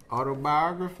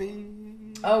autobiography.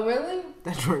 Oh, really?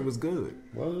 That joint was good.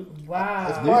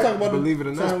 Wow. Believe it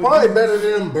or not. It's probably better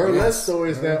than them burlesque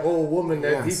stories that old woman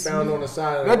that he found on the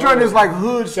side of the That joint road is like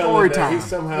hood story that time. He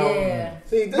somehow. Yeah.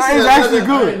 See, this Nah, is it's actually I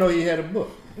good. didn't know he had a book.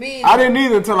 I didn't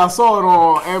either until I saw it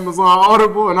on Amazon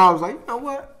Audible, and I was like, you know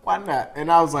what? Why not?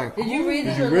 And I was like, Did you read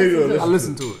it? I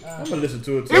listened to it. I'm gonna listen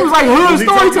to it too. It was like hood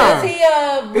story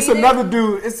time. It's another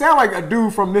dude. It sounded like a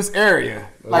dude from this area,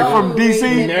 like from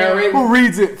DC, who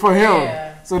reads it for him.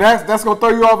 Yeah. So that's gonna throw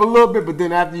you off a little bit, but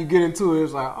then after you get into it,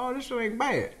 it's like, oh, this shit ain't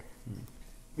bad.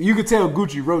 You could tell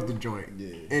Gucci wrote the joint,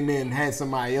 and then had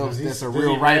somebody else that's a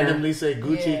real writer. Randomly say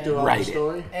Gucci throughout the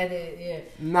story.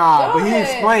 Nah, but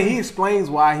he explains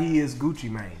why he is Gucci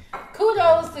Mane.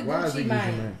 Kudos to Gucci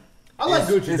Mane. I like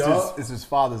Gucci, dog. It's his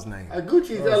father's name.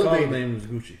 Gucci's elevated. His name was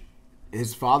Gucci.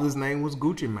 His father's name was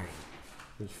Gucci Mane.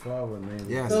 His father's name.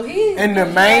 Yes. So and the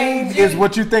Mane is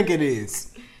what you think it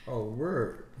is. Oh,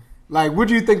 word. Like, what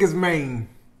do you think is Mane?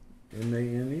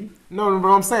 M-A-N-E? No, but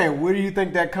I'm saying, where do you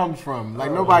think that comes from? Like,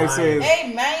 nobody says.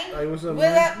 Hey, Mane. Hey, what's up, What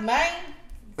up, Mane?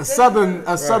 A southern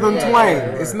twang.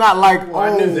 Right. It's not like,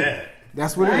 I knew that.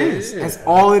 That's what it is. That's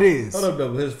all it is. Hold up,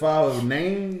 though. His father's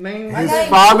name? His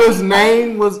father's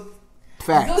name was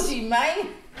facts. Gucci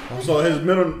Mane. So his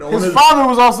middle... His father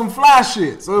was on some fly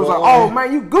shit. So it was like, oh,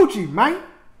 man, you Gucci, man.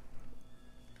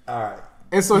 All right.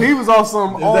 And so he was on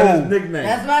some. Is that his nickname?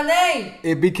 That's my name.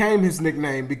 It became his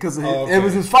nickname because of it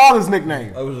was his father's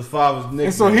nickname. It was his father's nickname.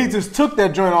 And so he just took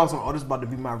that joint on. So, this is about to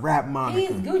be my rap moniker.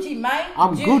 He's Gucci Mane.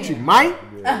 I'm Gucci Mane.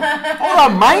 Hold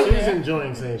on, Mane. He's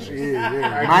enjoying saying shit.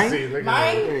 Yeah.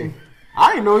 Mane.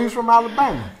 I didn't know he was from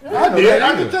Alabama.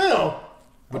 I could tell.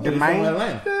 But the Mane? Was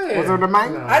it the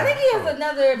Mane? I think he has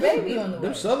another baby on the way.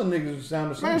 Them southern niggas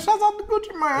sound the same. Man, shout out to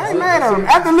Gucci Mane. I ain't mad at him.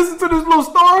 After listening to this little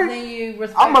story,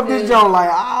 I'm up this joint like,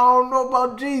 I don't know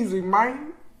about Jeezy,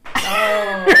 man.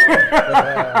 I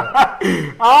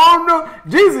don't know.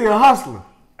 Jeezy a hustler.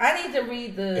 I need to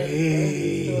read the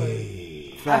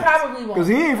story. I probably won't. Because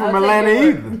he ain't from Atlanta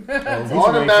either.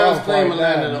 All the battles claim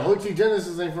Atlanta. The OT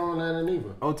Genesis ain't from Atlanta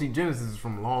neither. OT Genesis is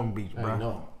from Long Beach, bro. I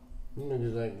know.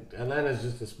 Niggas like Atlanta's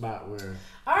just a spot where.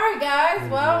 All right, guys.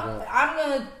 Well, I'm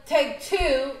gonna take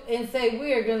 2 and say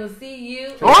we are gonna see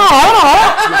you. Hold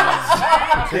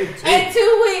on. Take 2. In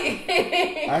 2 weeks.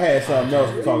 I had something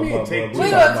else to talk about.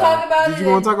 We're gonna talk about it. Did you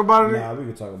want to talk about it? Nah, we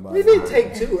can talk about it. You did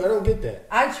take 2. I don't get that.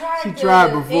 I tried. She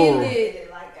tried before. End it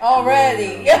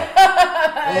already.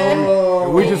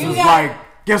 And we just was like,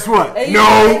 guess what? And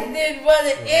no. You didn't want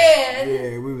to end.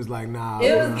 Yeah, we was like, nah.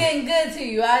 It was getting good to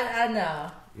you. I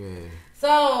know. Yeah.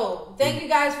 So, thank you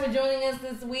guys for joining us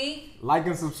this week. Like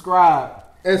and subscribe.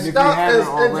 And stop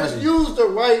and just use the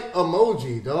right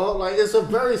emoji, dog. Like, it's a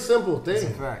very simple thing. It's a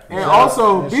fact. And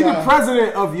also, be the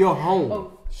president of your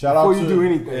home. Shout out before you do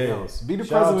anything else. Be the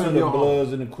president of your home. Shout out to the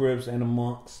Bloods and the Crips and the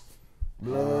Monks.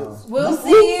 Bloods. We'll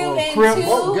see you in Crips,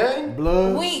 2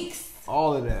 Bloods, weeks.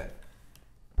 All of that.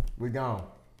 We gone.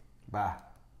 Bye.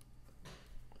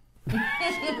 He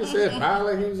said bye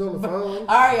like he was on the phone. All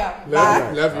right, y'all.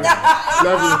 Bye. Love you.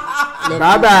 Love you.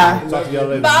 Bye bye. Talk to y'all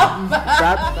later. Bye.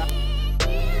 Bye.